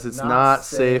he says it's not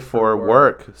safe for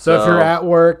work. So if you're at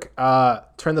work,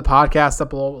 turn the podcast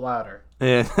up a little bit louder.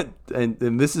 And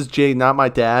this is Jay, not my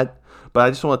dad, but I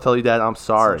just want to tell you, Dad, I'm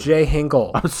sorry. It's Jay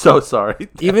Hinkle. I'm so sorry.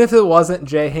 Dad. Even if it wasn't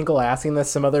Jay Hinkle asking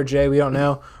this, some other Jay we don't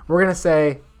know, we're going to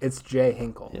say it's Jay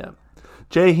Hinkle. Yeah.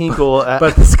 Jay Hinkle.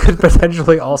 But this could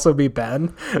potentially also be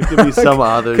Ben. It could be some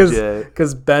other Jay.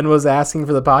 Because Ben was asking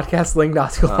for the podcast link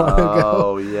not too long ago.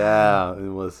 Oh, yeah. It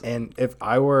was. And if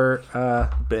I were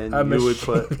Ben, a you would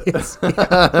put. machinist,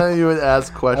 You would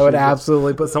ask questions. I would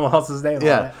absolutely put someone else's name on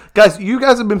it. Guys, you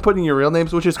guys have been putting your real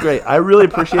names, which is great. I really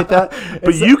appreciate that.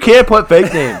 But you can't put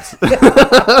fake names.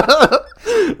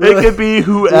 It could be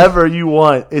whoever you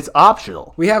want. It's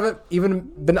optional. We haven't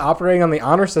even been operating on the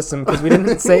honor system because we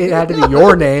didn't say it had to be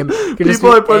your name. It could just be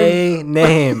a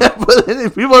name.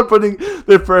 People are putting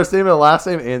their first name and last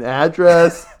name and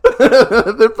address,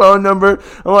 their phone number.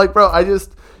 I'm like, bro, it's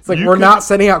like not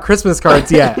sending out Christmas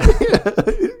cards yet.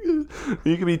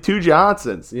 You could be two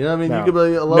Johnsons. You know what I mean? No. You could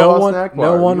be a low snack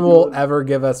bar. No one will ever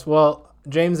give us. Well,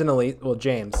 James and Elite. Well,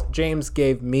 James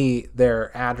gave me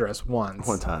their address once.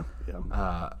 One time.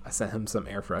 Yeah. I sent him some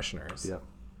air fresheners. Yeah.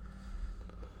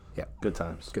 Yeah. Good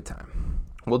times. Good time.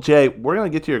 Well, Jay, we're gonna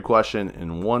get to your question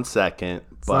in 1 second,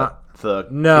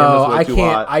 No, I too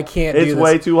can't. hot. I can't. It's do this.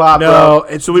 way too hot, no,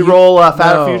 bro. So we roll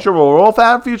Fat and Future. We'll roll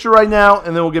Fat and Future right now,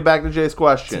 and then we'll get back to Jay's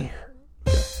question.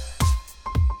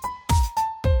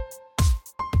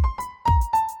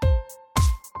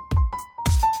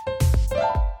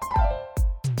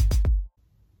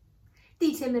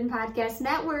 The Timon Podcast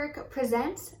Network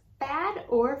presents Bad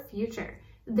or Future.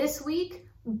 This week,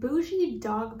 bougie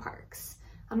dog parks.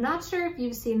 I'm not sure if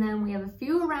you've seen them. We have a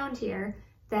few around here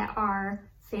that are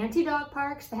fancy dog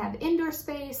parks that have indoor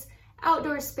space,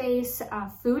 outdoor space,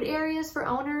 food areas for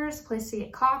owners, place to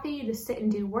get coffee, to sit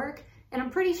and do work. And I'm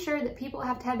pretty sure that people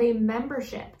have to have a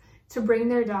membership to bring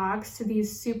their dogs to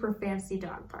these super fancy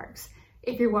dog parks.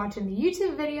 If you're watching the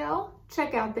YouTube video,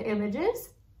 check out the images.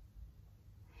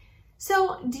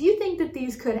 So, do you think that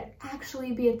these could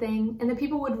actually be a thing and that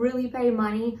people would really pay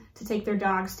money to take their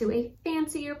dogs to a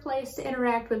fancier place to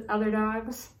interact with other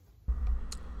dogs?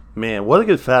 Man, what a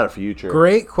good Fatter Future.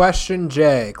 Great question,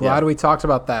 Jay. Glad we talked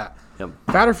about that. Yep.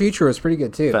 Fatter Future was pretty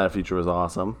good, too. Fatter Future was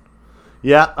awesome.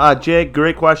 Yeah, Jay,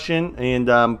 great question. And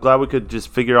I'm glad we could just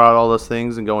figure out all those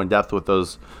things and go in depth with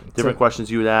those different questions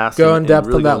you would ask. Go in depth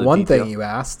really on go that into one detail. thing you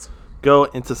asked. Go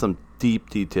into some deep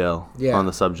detail on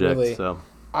the subject. Really. So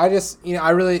I just, we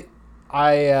didn't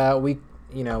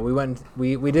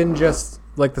just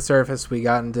like the surface. We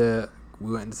went into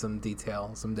some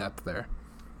detail, some depth there.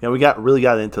 yeah, we really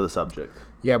got into the subject.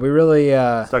 Yeah, we really,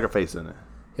 Stuck our face in it.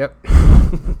 yep.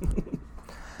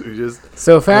 We just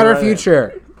So Fatter Right.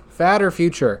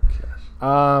 Future.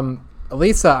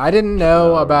 Elisa, I didn't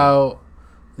know about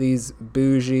these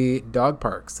bougie dog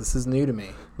parks. This is new to me.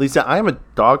 Lisa, I am a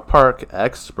dog park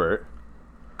expert.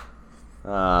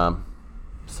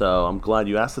 So I'm glad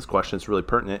you asked this question. It's really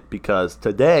pertinent because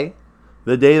today,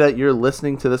 the day that you're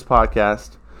listening to this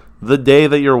podcast, the day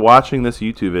that you're watching this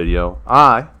YouTube video,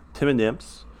 I, Tim and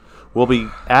Dimps, will be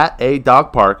at a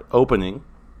dog park opening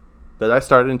that I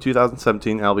started in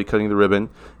 2017. And I'll be cutting the ribbon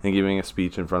and giving a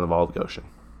speech in front of all of Goshen.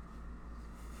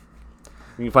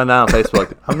 You can find that on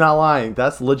Facebook. I'm not lying.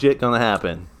 That's legit going to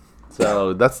happen.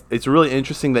 So it's really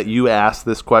interesting that you asked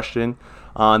this question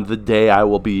on the day I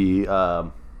will be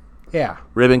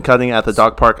ribbon cutting at the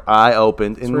dog park I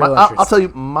opened. And I'll tell you,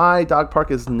 my dog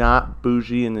park is not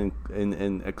bougie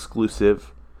and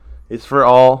exclusive. It's for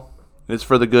all. It's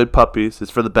for the good puppies.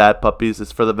 It's for the bad puppies.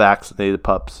 It's for the vaccinated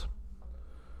pups.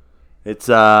 It's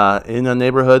in a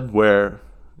neighborhood where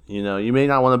you may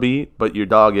not want to be, but your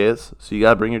dog is. So you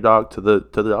got to bring your dog to the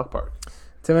dog park.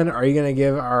 Timon, are you going to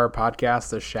give our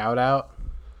podcast a shout out?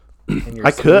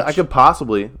 I could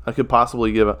possibly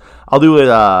give I'll do it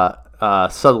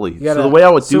subtly. So the way I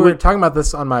would do we're it, talking about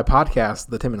this on my podcast,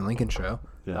 the Tim and Lincoln Show.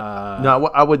 Yeah. No,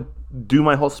 I would do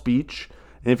my whole speech,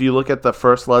 and if you look at the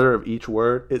first letter of each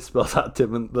word, it spells out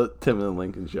Tim and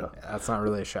Lincoln Show. Yeah, that's not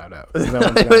really a shout out.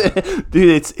 Dude,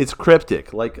 it's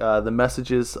cryptic, like the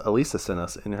messages Elisa sent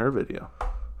us in her video.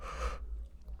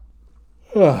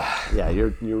 Yeah,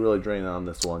 you're really draining on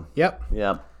this one. Yep.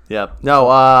 No,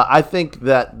 I think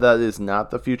that is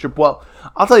not the future. Well,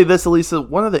 I'll tell you this, Elisa.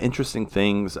 One of the interesting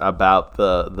things about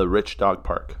the Rich Dog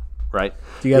Park, right?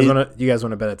 Do you guys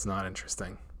want to bet it's not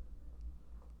interesting?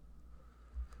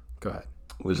 Go ahead.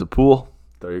 There's a pool.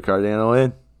 Throw your Cardano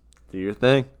in. Do your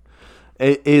thing.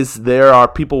 There are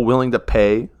people willing to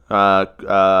pay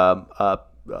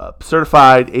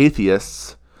certified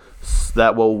atheists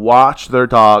that will watch their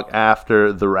dog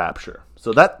after the rapture.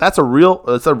 So that's a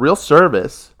real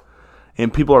service,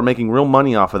 and people are making real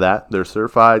money off of that. They're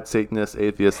certified Satanists,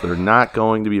 atheists. They're not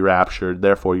going to be raptured.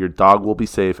 Therefore, your dog will be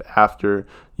safe after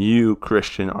you,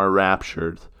 Christian, are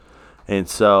raptured. And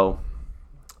so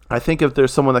I think if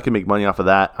there's someone that can make money off of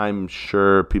that, I'm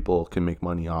sure people can make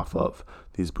money off of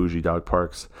these bougie dog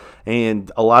parks. And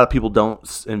a lot of people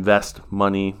don't invest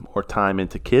money or time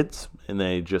into kids, and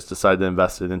they just decide to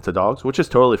invest it into dogs, which is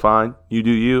totally fine. You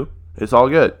do you. It's all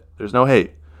good. There's no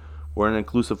hate. We're an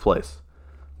inclusive place.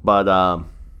 But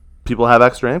people have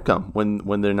extra income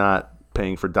when they're not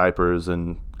paying for diapers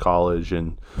and college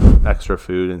and extra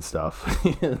food and stuff.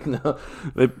 You know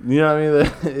what I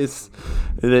mean?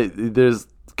 There's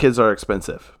kids are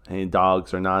expensive and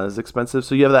dogs are not as expensive.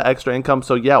 So you have that extra income.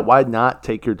 So yeah, why not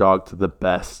take your dog to the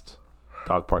best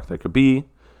dog park that could be?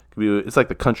 It's like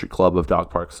the country club of dog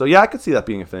parks. So yeah, I could see that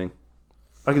being a thing.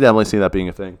 I could definitely see that being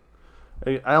a thing.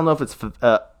 I don't know if it's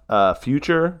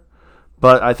future,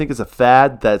 but I think it's a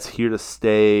fad that's here to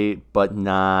stay, but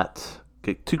not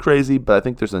get too crazy. But I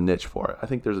think there's a niche for it. I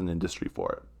think there's an industry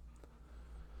for it.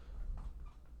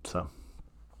 So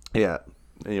yeah.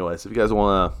 Anyways, if you guys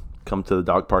want to come to the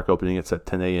dog park opening, it's at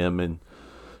 10 a.m. in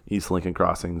East Lincoln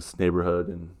Crossings neighborhood,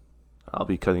 and I'll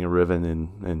be cutting a ribbon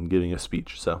and giving a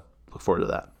speech. So look forward to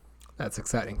that. That's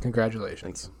exciting.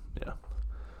 Congratulations. Yeah.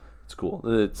 It's cool.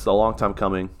 It's a long time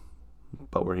coming,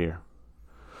 but we're here.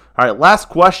 All right, last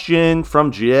question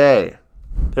from Jay.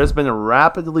 There's been a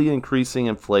rapidly increasing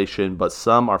inflation, but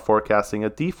some are forecasting a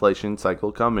deflation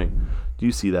cycle coming. Do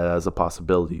you see that as a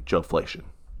possibility? Joeflation.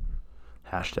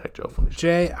 Hashtag Joeflation.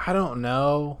 Jay, I don't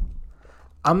know.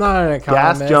 I'm not an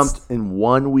economist. Gas jumped in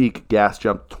 1 week. Gas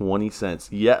jumped 20 cents.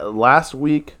 Yeah, last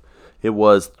week it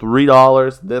was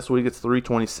 $3. This week it's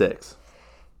 $3.26.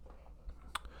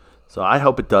 So I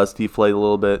hope it does deflate a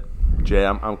little bit. Jay,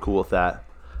 I'm cool with that.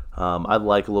 I'd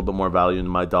like a little bit more value in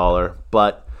my dollar.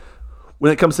 But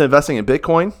when it comes to investing in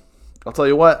Bitcoin, I'll tell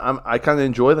you what, I kind of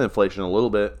enjoy the inflation a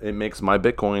little bit. It makes my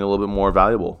Bitcoin a little bit more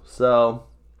valuable. So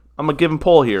I'm a give and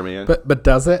pull here, man. But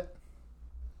does it?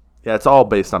 Yeah, it's all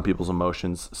based on people's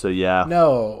emotions. So yeah.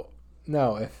 No.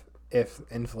 If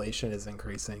inflation is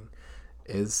increasing,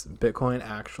 is Bitcoin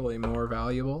actually more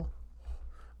valuable,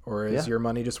 or is your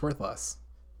money just worth less?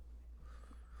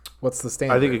 What's the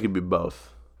standard? I think it could be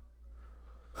both.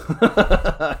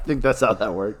 I think that's how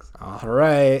that works. All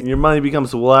right. Your money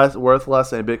becomes worth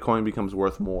less, and Bitcoin becomes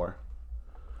worth more.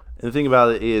 And the thing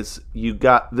about it is, you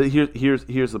got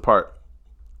here's the part.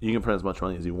 You can print as much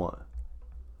money as you want.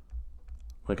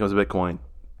 When it comes to Bitcoin,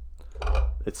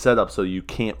 it's set up so you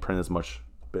can't print as much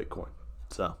Bitcoin.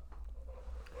 So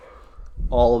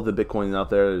all of the Bitcoin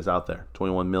out there is out there.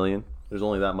 21 million. There's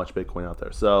only that much Bitcoin out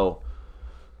there. So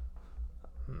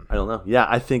I don't know. Yeah,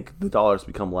 I think the dollars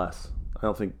become less. I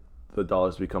don't think the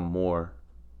dollars become more.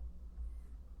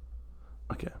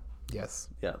 Okay. Yes.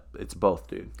 Yeah, it's both,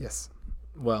 dude. Yes.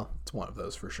 Well, it's one of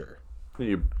those for sure.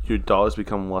 Your dollars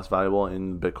become less valuable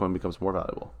and Bitcoin becomes more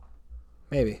valuable.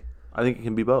 Maybe. I think it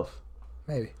can be both.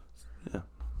 Maybe. Yeah.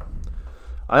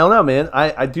 I don't know, man.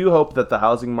 I do hope that the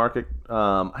housing market,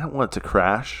 I don't want it to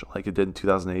crash like it did in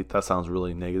 2008. That sounds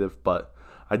really negative, but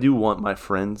I do want my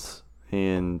friends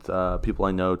and people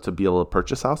I know to be able to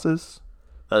purchase houses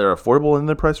that are affordable in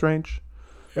their price range.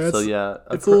 Yeah, so yeah,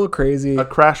 it's a little crazy. A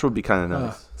crash would be kind of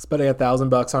nice. Spending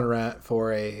 $1,000 on rent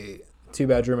for a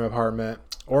 2-bedroom apartment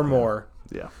or more.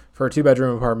 Yeah. For a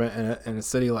 2-bedroom apartment in a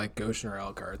city like Goshen or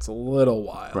Elkhart, it's a little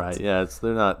wild. Right. Yeah.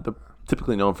 They're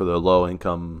typically known for their low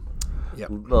income. Yep.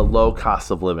 The low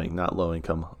cost of living, not low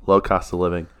income, low cost of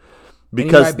living.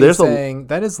 Because and you might be saying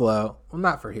that is low. Well,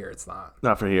 not for here. It's not.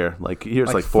 Not for here. Like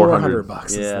here's like $400.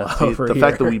 $400 yeah. Is low for the here.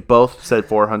 fact that we both said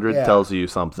 400 tells you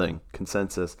something.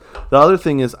 Consensus. The other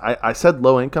thing is, I said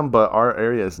low income, but our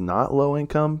area is not low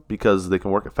income because they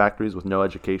can work at factories with no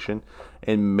education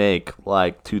and make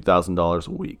like $2,000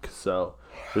 a week. So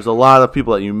there's a lot of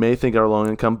people that you may think are low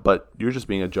income, but you're just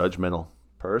being a judgmental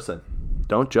person.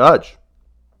 Don't judge.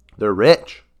 They're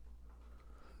rich.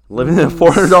 Living in a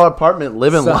 $400 apartment,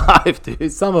 living life,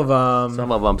 dude. Some of them.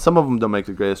 Some of them don't make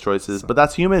the greatest choices, but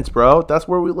that's humans, bro. That's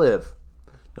where we live.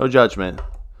 No judgment.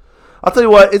 I'll tell you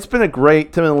what, it's been a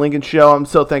great Tim and Lincoln show. I'm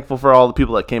so thankful for all the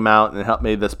people that came out and helped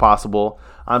make this possible.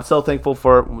 I'm so thankful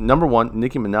for, number one,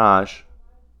 Nicki Minaj.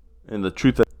 And the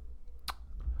truth that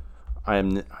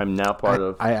I'm now part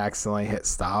of. I accidentally hit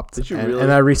stopped. Did you really?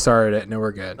 And I restarted it. No,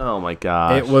 we're good. Oh, my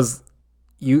gosh. It was...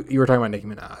 You were talking about Nicki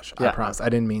Minaj. Yeah. I promise. I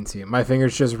didn't mean to. My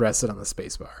fingers just rested on the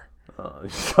space bar. Oh, you're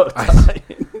so tired.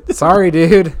 Sorry,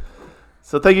 dude.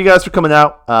 So thank you guys for coming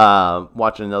out,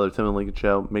 watching another Tim and Lincoln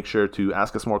show. Make sure to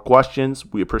ask us more questions.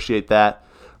 We appreciate that.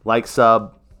 Like,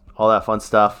 sub, all that fun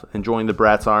stuff. And join the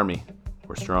Bratz Army.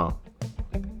 We're strong.